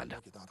God.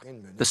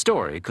 The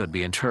story could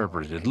be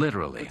interpreted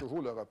literally,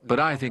 but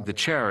I think the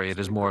chariot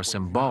is more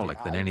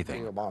symbolic than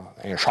anything.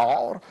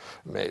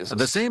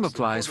 The same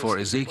applies for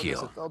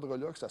Ezekiel.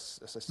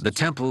 The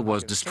temple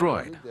was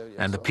destroyed,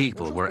 and the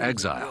people were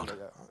exiled.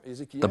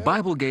 The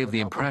Bible gave the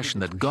impression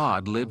that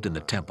God lived in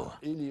the temple.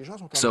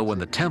 So when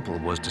the temple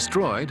was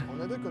destroyed,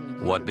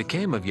 what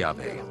became of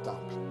Yahweh?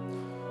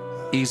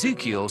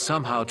 Ezekiel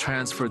somehow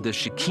transferred the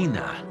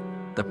Shekinah,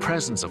 the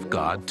presence of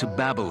God, to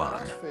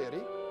Babylon.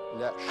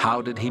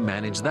 How did he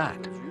manage that?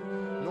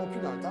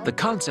 The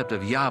concept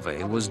of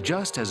Yahweh was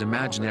just as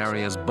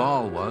imaginary as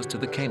Baal was to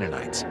the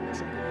Canaanites.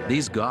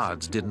 These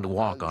gods didn't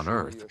walk on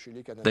earth.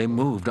 They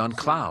moved on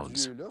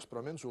clouds.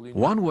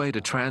 One way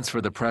to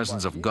transfer the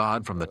presence of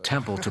God from the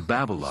temple to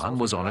Babylon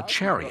was on a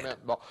chariot.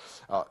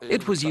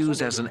 It was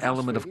used as an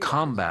element of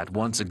combat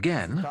once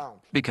again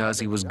because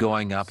he was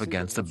going up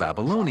against the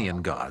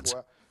Babylonian gods,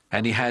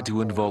 and he had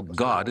to invoke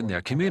God in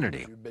their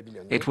community.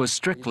 It was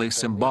strictly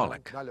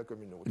symbolic.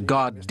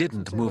 God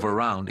didn't move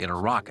around in a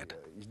rocket.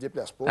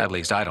 At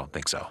least I don't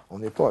think so.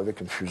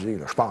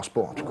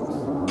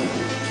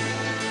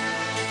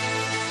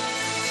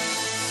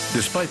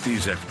 Despite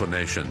these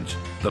explanations,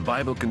 the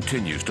Bible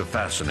continues to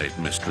fascinate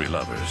mystery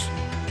lovers.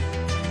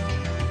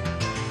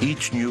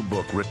 Each new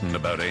book written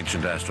about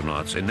ancient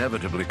astronauts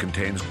inevitably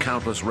contains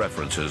countless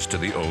references to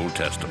the Old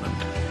Testament.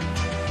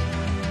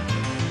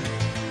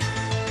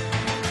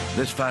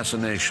 This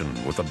fascination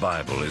with the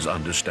Bible is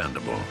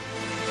understandable.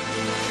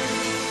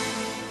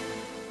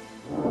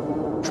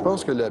 Je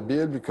pense que la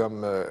Bible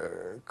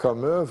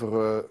comme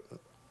œuvre.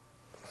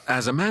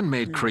 As a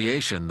man-made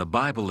creation, the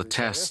Bible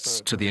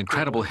attests to the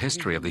incredible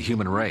history of the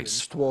human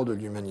race.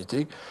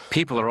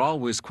 People are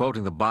always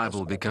quoting the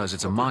Bible because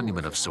it's a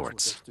monument of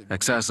sorts,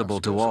 accessible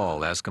to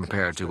all as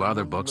compared to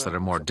other books that are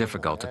more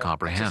difficult to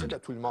comprehend.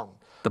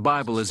 The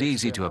Bible is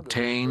easy to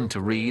obtain, to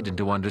read, and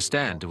to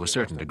understand to a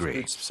certain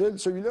degree.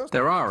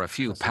 There are a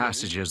few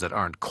passages that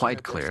aren't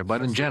quite clear,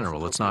 but in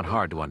general, it's not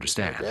hard to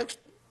understand.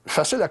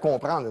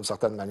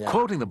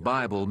 Quoting the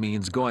Bible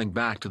means going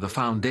back to the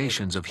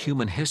foundations of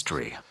human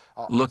history,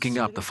 looking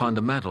up the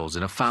fundamentals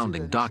in a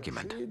founding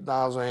document.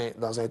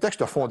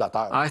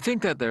 I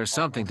think that there's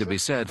something to be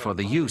said for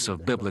the use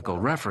of biblical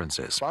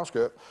references.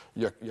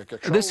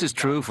 This is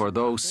true for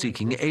those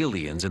seeking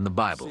aliens in the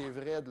Bible,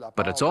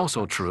 but it's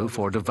also true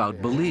for devout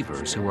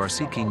believers who are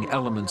seeking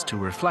elements to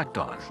reflect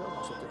on.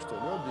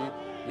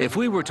 If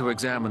we were to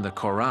examine the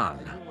Quran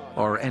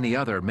or any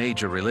other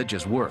major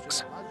religious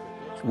works,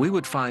 we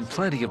would find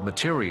plenty of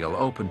material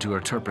open to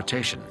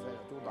interpretation.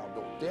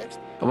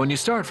 When you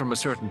start from a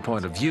certain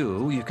point of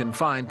view, you can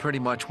find pretty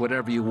much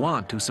whatever you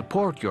want to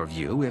support your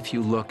view if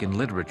you look in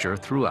literature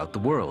throughout the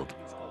world.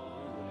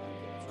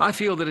 I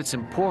feel that it's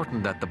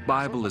important that the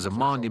Bible is a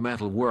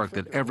monumental work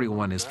that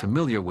everyone is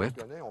familiar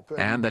with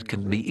and that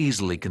can be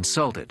easily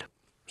consulted.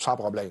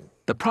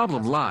 The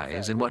problem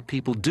lies in what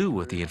people do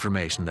with the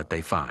information that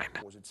they find.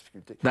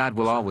 That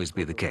will always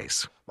be the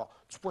case.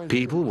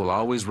 People will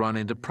always run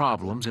into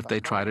problems if they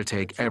try to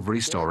take every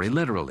story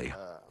literally,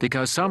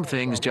 because some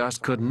things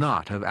just could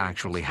not have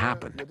actually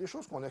happened.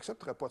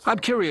 I'm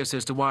curious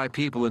as to why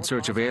people in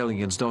search of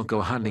aliens don't go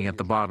hunting at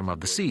the bottom of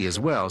the sea as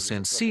well,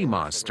 since sea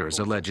monsters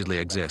allegedly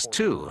exist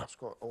too.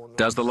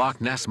 Does the Loch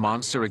Ness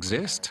Monster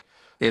exist?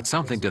 It's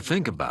something to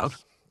think about.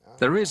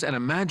 There is an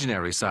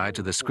imaginary side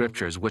to the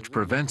scriptures which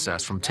prevents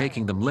us from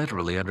taking them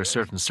literally under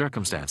certain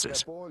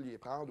circumstances.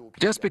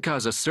 Just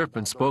because a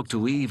serpent spoke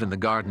to Eve in the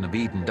Garden of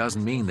Eden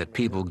doesn't mean that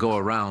people go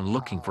around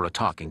looking for a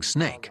talking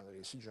snake.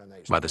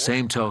 By the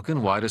same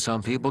token, why do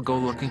some people go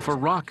looking for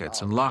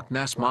rockets and Loch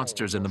Ness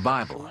monsters in the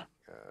Bible?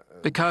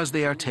 Because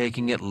they are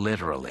taking it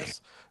literally.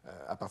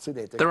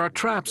 There are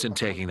traps in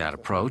taking that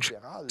approach,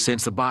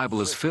 since the Bible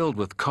is filled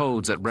with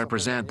codes that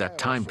represent that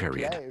time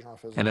period,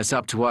 and it's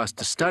up to us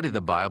to study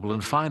the Bible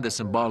and find the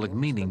symbolic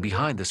meaning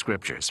behind the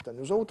scriptures.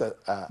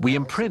 We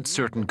imprint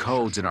certain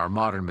codes in our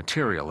modern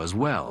material as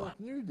well.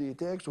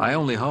 I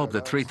only hope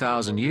that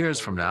 3,000 years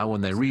from now,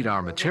 when they read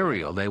our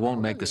material, they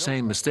won't make the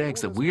same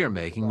mistakes that we are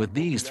making with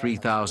these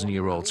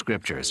 3,000-year-old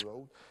scriptures.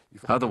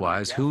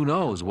 Otherwise, who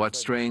knows what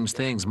strange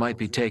things might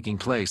be taking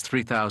place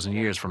 3,000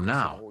 years from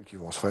now.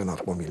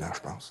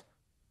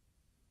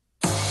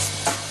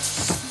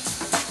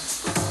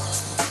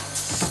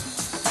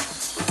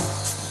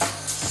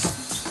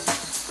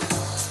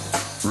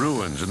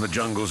 Ruins in the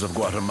jungles of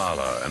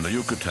Guatemala and the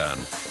Yucatan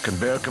can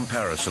bear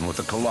comparison with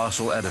the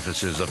colossal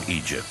edifices of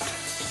Egypt.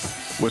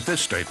 With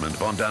this statement,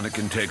 von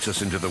Daniken takes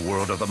us into the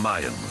world of the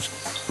Mayans,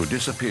 who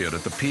disappeared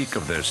at the peak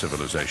of their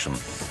civilization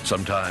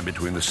sometime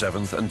between the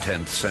 7th and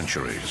 10th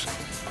centuries.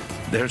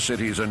 Their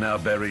cities are now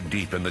buried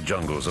deep in the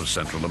jungles of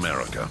Central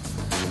America.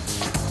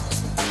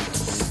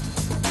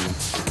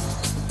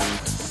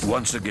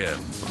 Once again,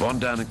 von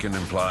Daniken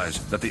implies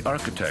that the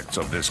architects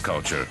of this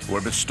culture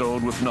were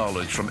bestowed with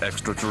knowledge from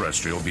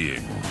extraterrestrial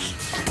beings.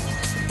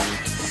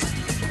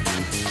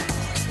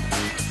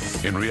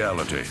 In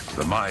reality,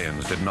 the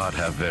Mayans did not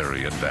have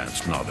very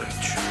advanced knowledge.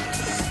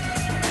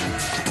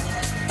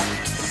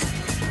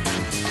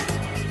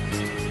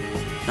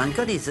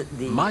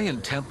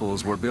 Mayan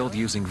temples were built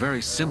using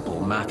very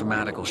simple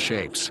mathematical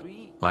shapes,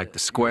 like the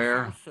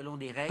square,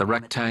 the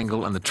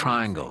rectangle, and the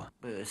triangle.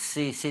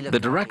 The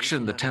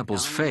direction the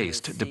temples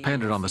faced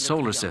depended on the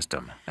solar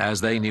system,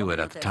 as they knew it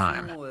at the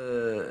time.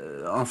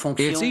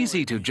 It's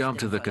easy to jump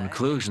to the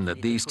conclusion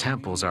that these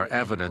temples are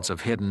evidence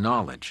of hidden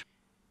knowledge.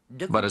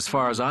 But as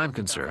far as I'm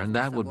concerned,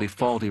 that would be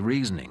faulty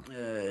reasoning.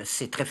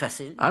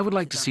 I would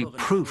like to see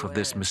proof of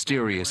this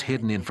mysterious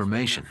hidden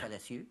information.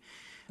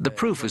 The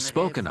proof is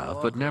spoken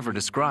of, but never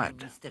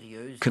described.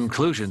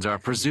 Conclusions are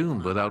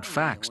presumed without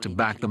facts to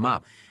back them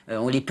up. The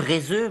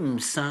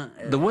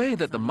way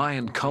that the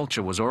Mayan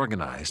culture was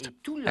organized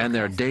and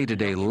their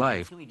day-to-day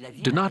life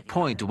do not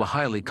point to a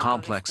highly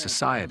complex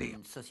society.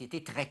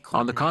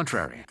 On the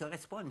contrary,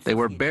 they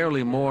were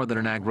barely more than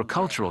an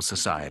agricultural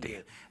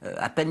society.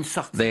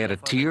 They had a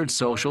tiered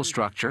social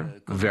structure,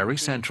 very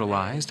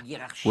centralized,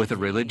 with a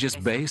religious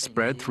base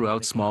spread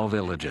throughout small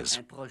villages.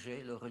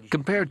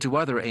 Compared to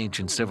other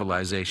ancient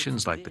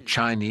civilizations like the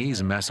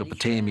Chinese,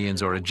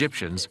 Mesopotamians, or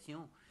Egyptians,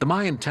 the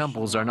Mayan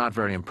temples are not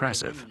very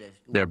impressive.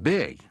 They're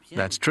big,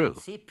 that's true,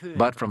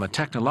 but from a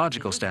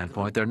technological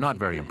standpoint, they're not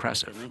very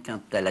impressive.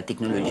 In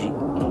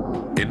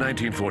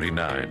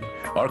 1949,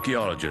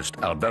 archaeologist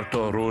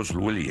Alberto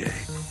Ros-Luillier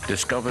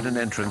discovered an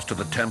entrance to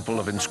the Temple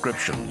of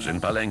Inscriptions in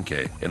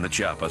Palenque in the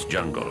Chiapas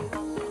jungle.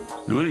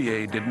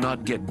 Luillier did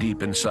not get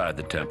deep inside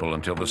the temple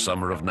until the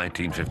summer of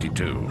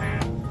 1952.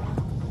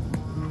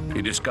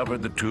 He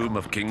discovered the tomb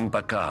of King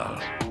Bacal,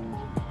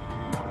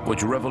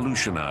 which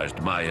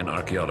revolutionized Mayan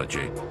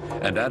archaeology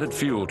and added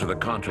fuel to the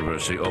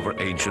controversy over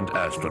ancient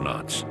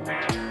astronauts.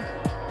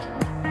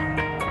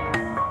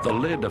 The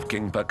lid of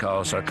King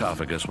Bacal's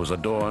sarcophagus was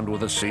adorned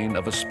with a scene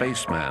of a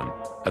spaceman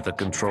at the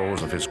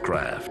controls of his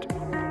craft.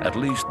 At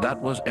least that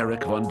was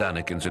Eric von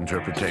Daniken's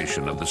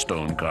interpretation of the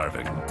stone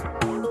carving.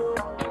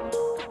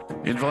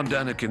 In von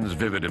Daniken's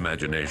vivid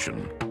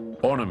imagination,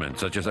 ornaments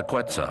such as a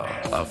quetzal,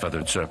 a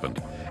feathered serpent,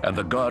 and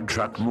the god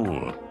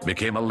Chakmul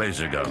became a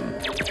laser gun,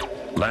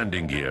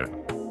 landing gear,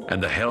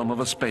 and the helm of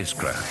a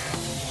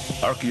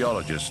spacecraft.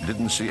 Archaeologists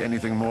didn't see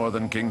anything more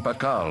than King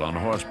Bacal on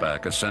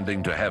horseback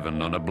ascending to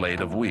heaven on a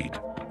blade of wheat.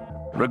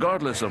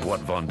 Regardless of what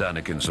von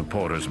Daniken's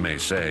supporters may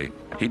say,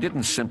 he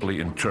didn't simply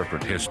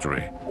interpret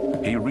history.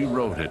 He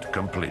rewrote it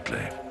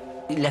completely.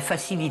 The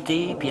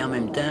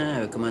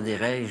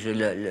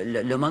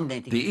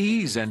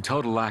ease and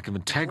total lack of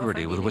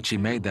integrity with which he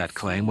made that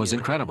claim was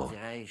incredible.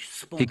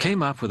 He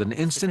came up with an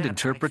instant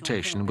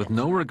interpretation with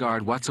no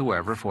regard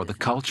whatsoever for the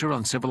culture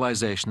and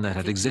civilization that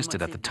had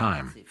existed at the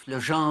time.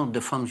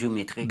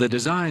 The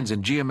designs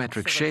and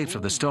geometric shapes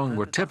of the stone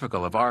were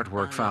typical of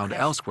artwork found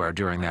elsewhere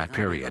during that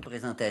period.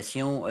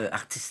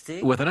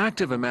 With an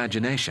active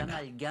imagination,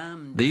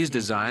 these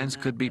designs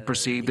could be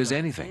perceived as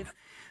anything.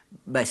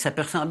 In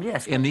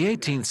the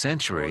 18th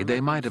century, they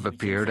might have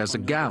appeared as a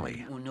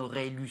galley,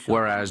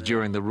 whereas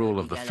during the rule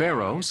of the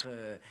pharaohs,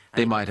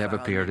 they might have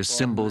appeared as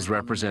symbols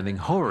representing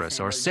Horus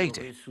or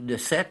Seti.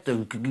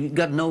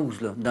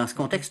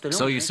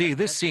 So you see,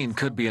 this scene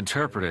could be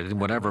interpreted in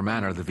whatever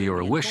manner the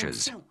viewer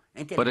wishes.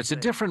 But it's a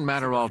different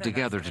matter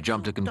altogether to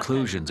jump to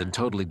conclusions and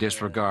totally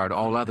disregard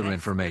all other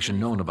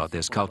information known about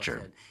this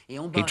culture.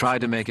 He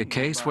tried to make a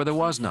case where there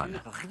was none.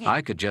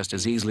 I could just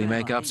as easily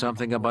make up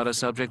something about a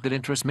subject that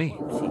interests me.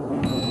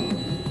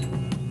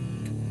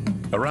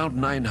 Around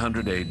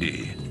 900 AD,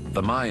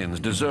 the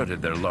Mayans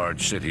deserted their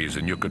large cities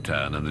in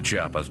Yucatan and the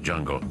Chiapas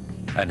jungle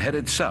and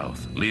headed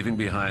south, leaving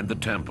behind the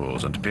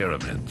temples and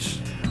pyramids.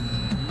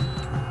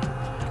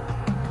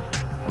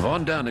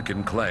 Von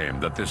Daniken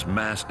claimed that this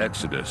mass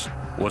exodus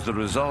was the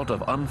result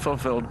of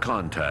unfulfilled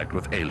contact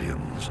with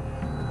aliens.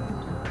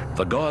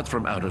 The gods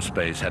from outer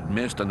space had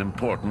missed an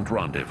important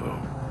rendezvous.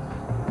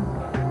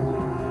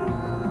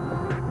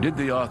 Did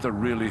the author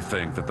really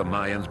think that the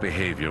Mayans'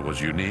 behavior was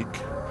unique?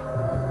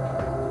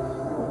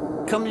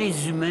 Comme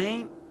les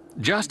humains,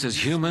 just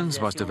as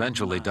humans must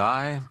eventually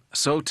die,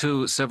 so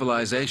too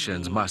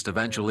civilizations must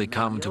eventually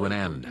come to an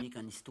end.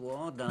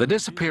 The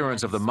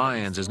disappearance of the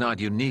Mayans is not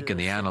unique in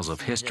the annals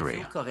of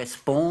history.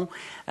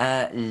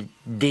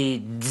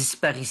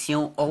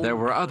 There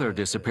were other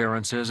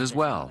disappearances as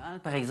well.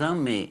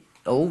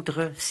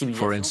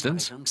 For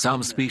instance,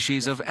 some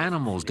species of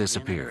animals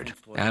disappeared,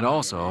 and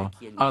also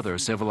other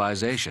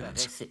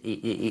civilizations,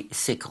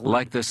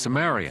 like the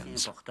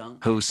Sumerians,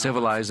 whose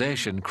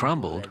civilization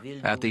crumbled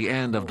at the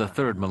end of the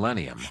 3rd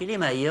millennium. As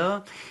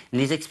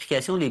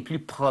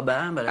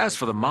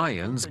for the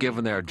Mayans,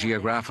 given their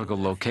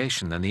geographical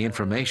location and the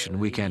information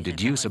we can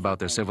deduce about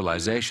their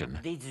civilization,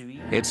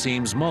 it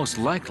seems most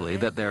likely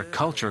that their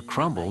culture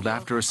crumbled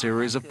after a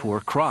series of poor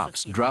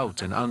crops,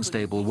 drought, and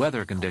unstable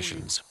weather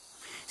conditions.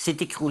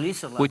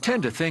 We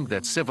tend to think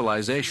that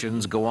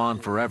civilizations go on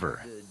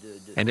forever,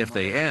 and if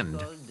they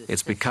end,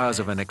 it's because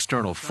of an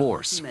external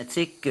force.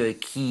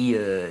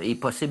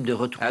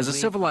 As a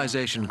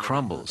civilization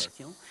crumbles,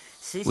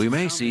 we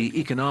may see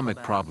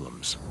economic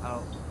problems,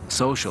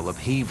 social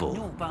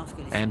upheaval,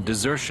 and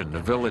desertion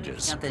of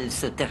villages.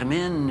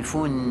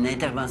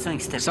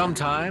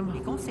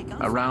 Sometime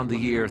around the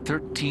year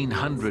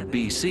 1300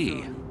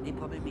 BC,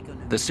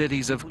 the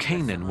cities of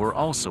Canaan were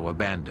also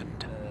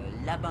abandoned,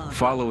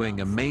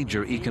 following a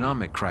major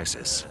economic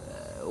crisis.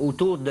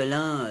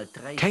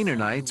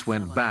 Canaanites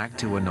went back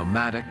to a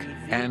nomadic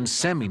and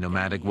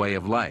semi-nomadic way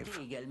of life.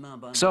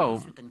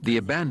 So, the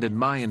abandoned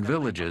Mayan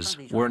villages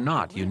were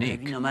not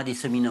unique.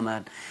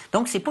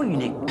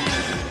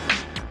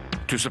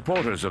 To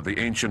supporters of the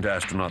ancient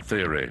astronaut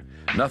theory,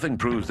 nothing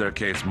proves their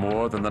case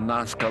more than the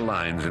Nazca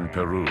lines in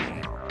Peru.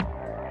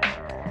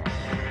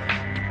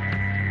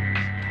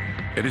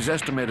 It is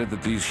estimated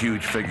that these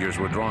huge figures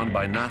were drawn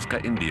by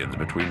Nazca Indians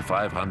between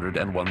 500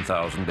 and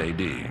 1000 AD.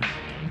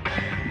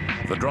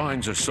 The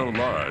drawings are so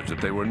large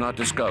that they were not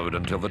discovered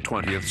until the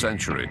 20th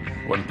century,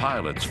 when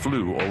pilots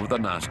flew over the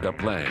Nazca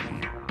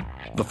Plain.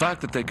 The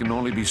fact that they can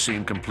only be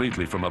seen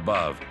completely from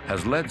above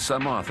has led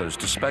some authors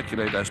to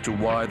speculate as to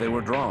why they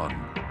were drawn.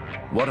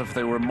 What if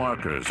they were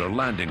markers or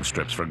landing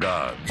strips for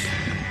gods?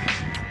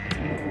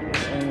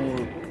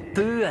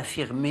 We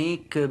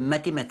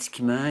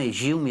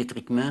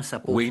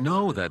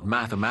know that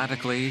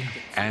mathematically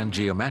and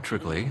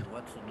geometrically,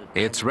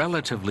 it's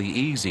relatively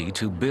easy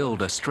to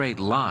build a straight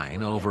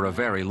line over a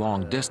very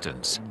long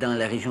distance.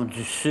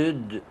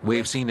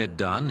 We've seen it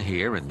done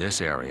here in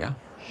this area,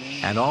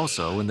 and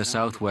also in the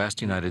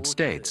southwest United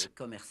States,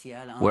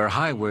 where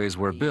highways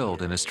were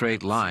built in a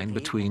straight line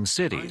between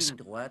cities,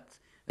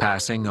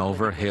 passing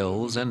over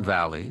hills and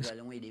valleys,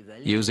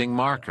 using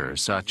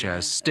markers such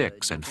as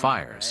sticks and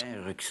fires.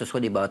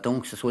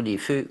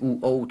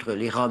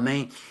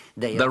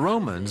 The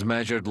Romans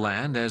measured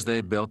land as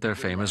they built their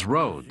famous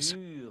roads,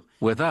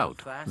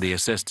 without the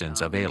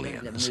assistance of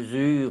aliens.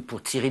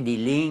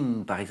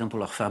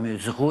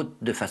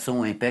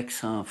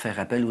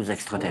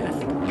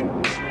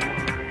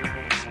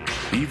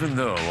 Even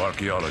though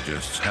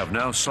archaeologists have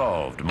now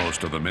solved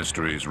most of the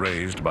mysteries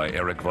raised by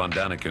Eric von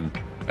Daniken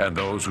and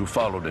those who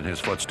followed in his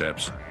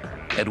footsteps,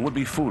 it would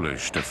be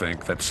foolish to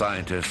think that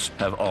scientists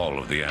have all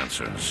of the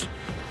answers.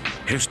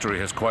 History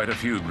has quite a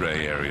few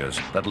gray areas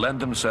that lend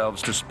themselves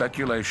to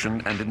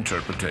speculation and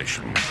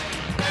interpretation.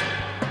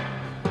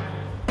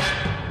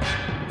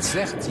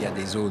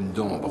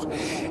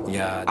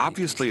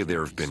 Obviously,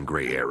 there have been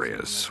gray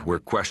areas where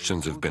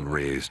questions have been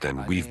raised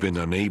and we've been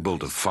unable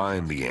to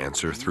find the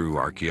answer through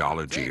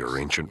archaeology or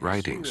ancient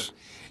writings.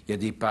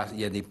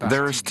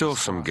 There are still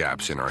some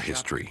gaps in our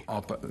history.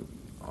 But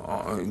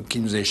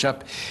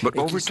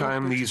over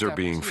time, these are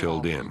being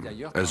filled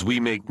in as we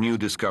make new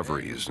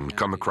discoveries and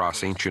come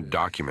across ancient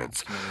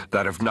documents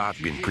that have not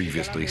been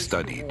previously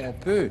studied.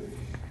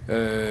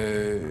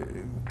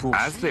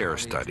 As they are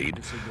studied,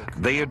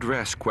 they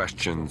address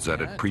questions that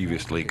had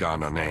previously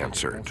gone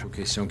unanswered.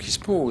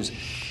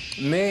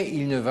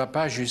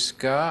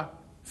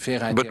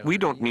 But we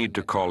don't need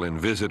to call in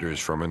visitors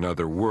from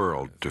another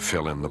world to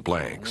fill in the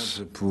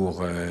blanks.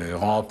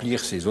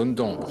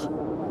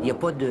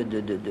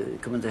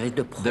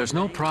 There's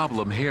no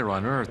problem here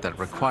on Earth that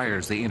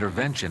requires the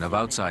intervention of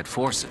outside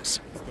forces.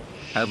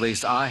 At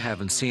least I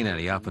haven't seen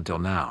any up until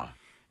now.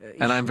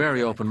 And I'm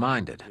very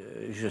open-minded.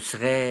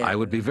 I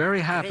would be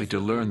very happy to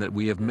learn that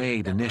we have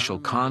made initial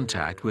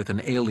contact with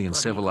an alien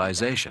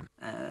civilization.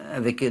 I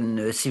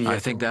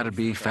think that would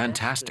be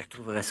fantastic.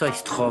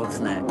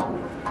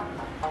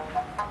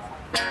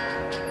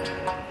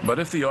 But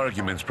if the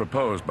arguments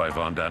proposed by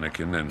von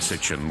Daniken and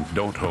Sitchin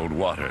don't hold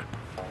water,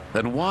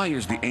 then why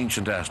is the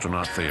ancient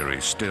astronaut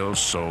theory still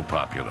so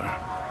popular?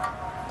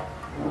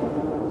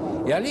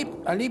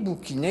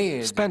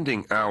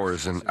 Spending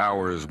hours and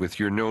hours with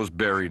your nose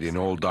buried in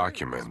old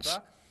documents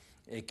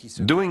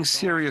Doing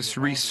serious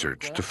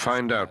research to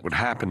find out what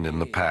happened in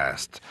the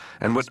past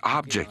and what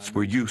objects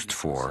were used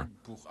for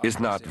is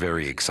not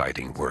very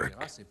exciting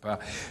work.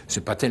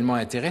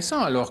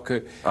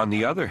 On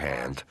the other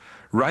hand,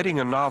 writing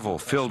a novel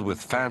filled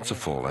with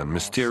fanciful and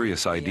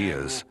mysterious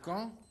ideas,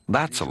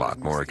 that's a lot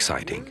more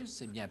exciting.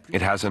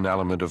 It has an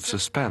element of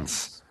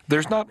suspense.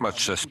 There's not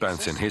much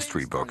suspense in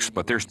history books,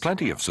 but there's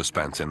plenty of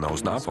suspense in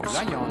those novels.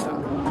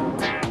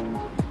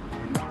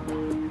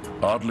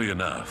 Oddly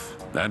enough,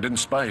 and in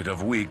spite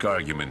of weak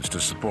arguments to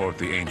support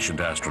the ancient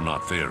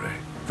astronaut theory,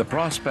 the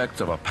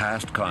prospect of a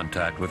past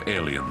contact with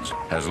aliens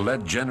has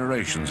led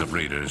generations of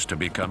readers to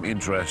become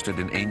interested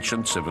in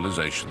ancient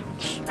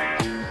civilizations.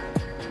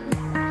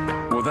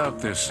 Without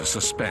this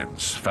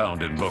suspense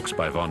found in books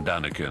by von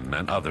Daniken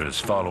and others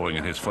following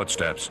in his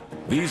footsteps,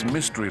 these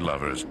mystery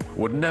lovers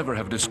would never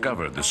have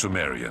discovered the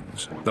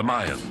Sumerians, the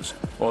Mayans,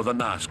 or the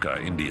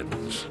Nazca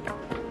Indians.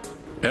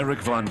 Eric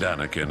von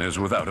Daniken is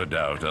without a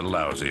doubt a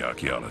lousy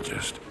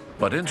archaeologist.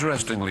 But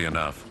interestingly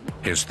enough,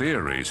 his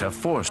theories have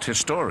forced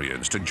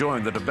historians to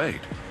join the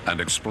debate and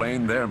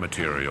explain their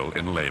material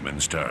in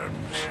layman's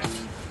terms.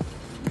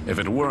 If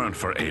it weren't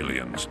for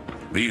aliens,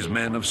 these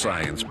men of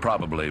science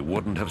probably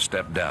wouldn't have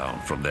stepped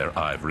down from their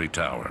ivory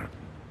tower.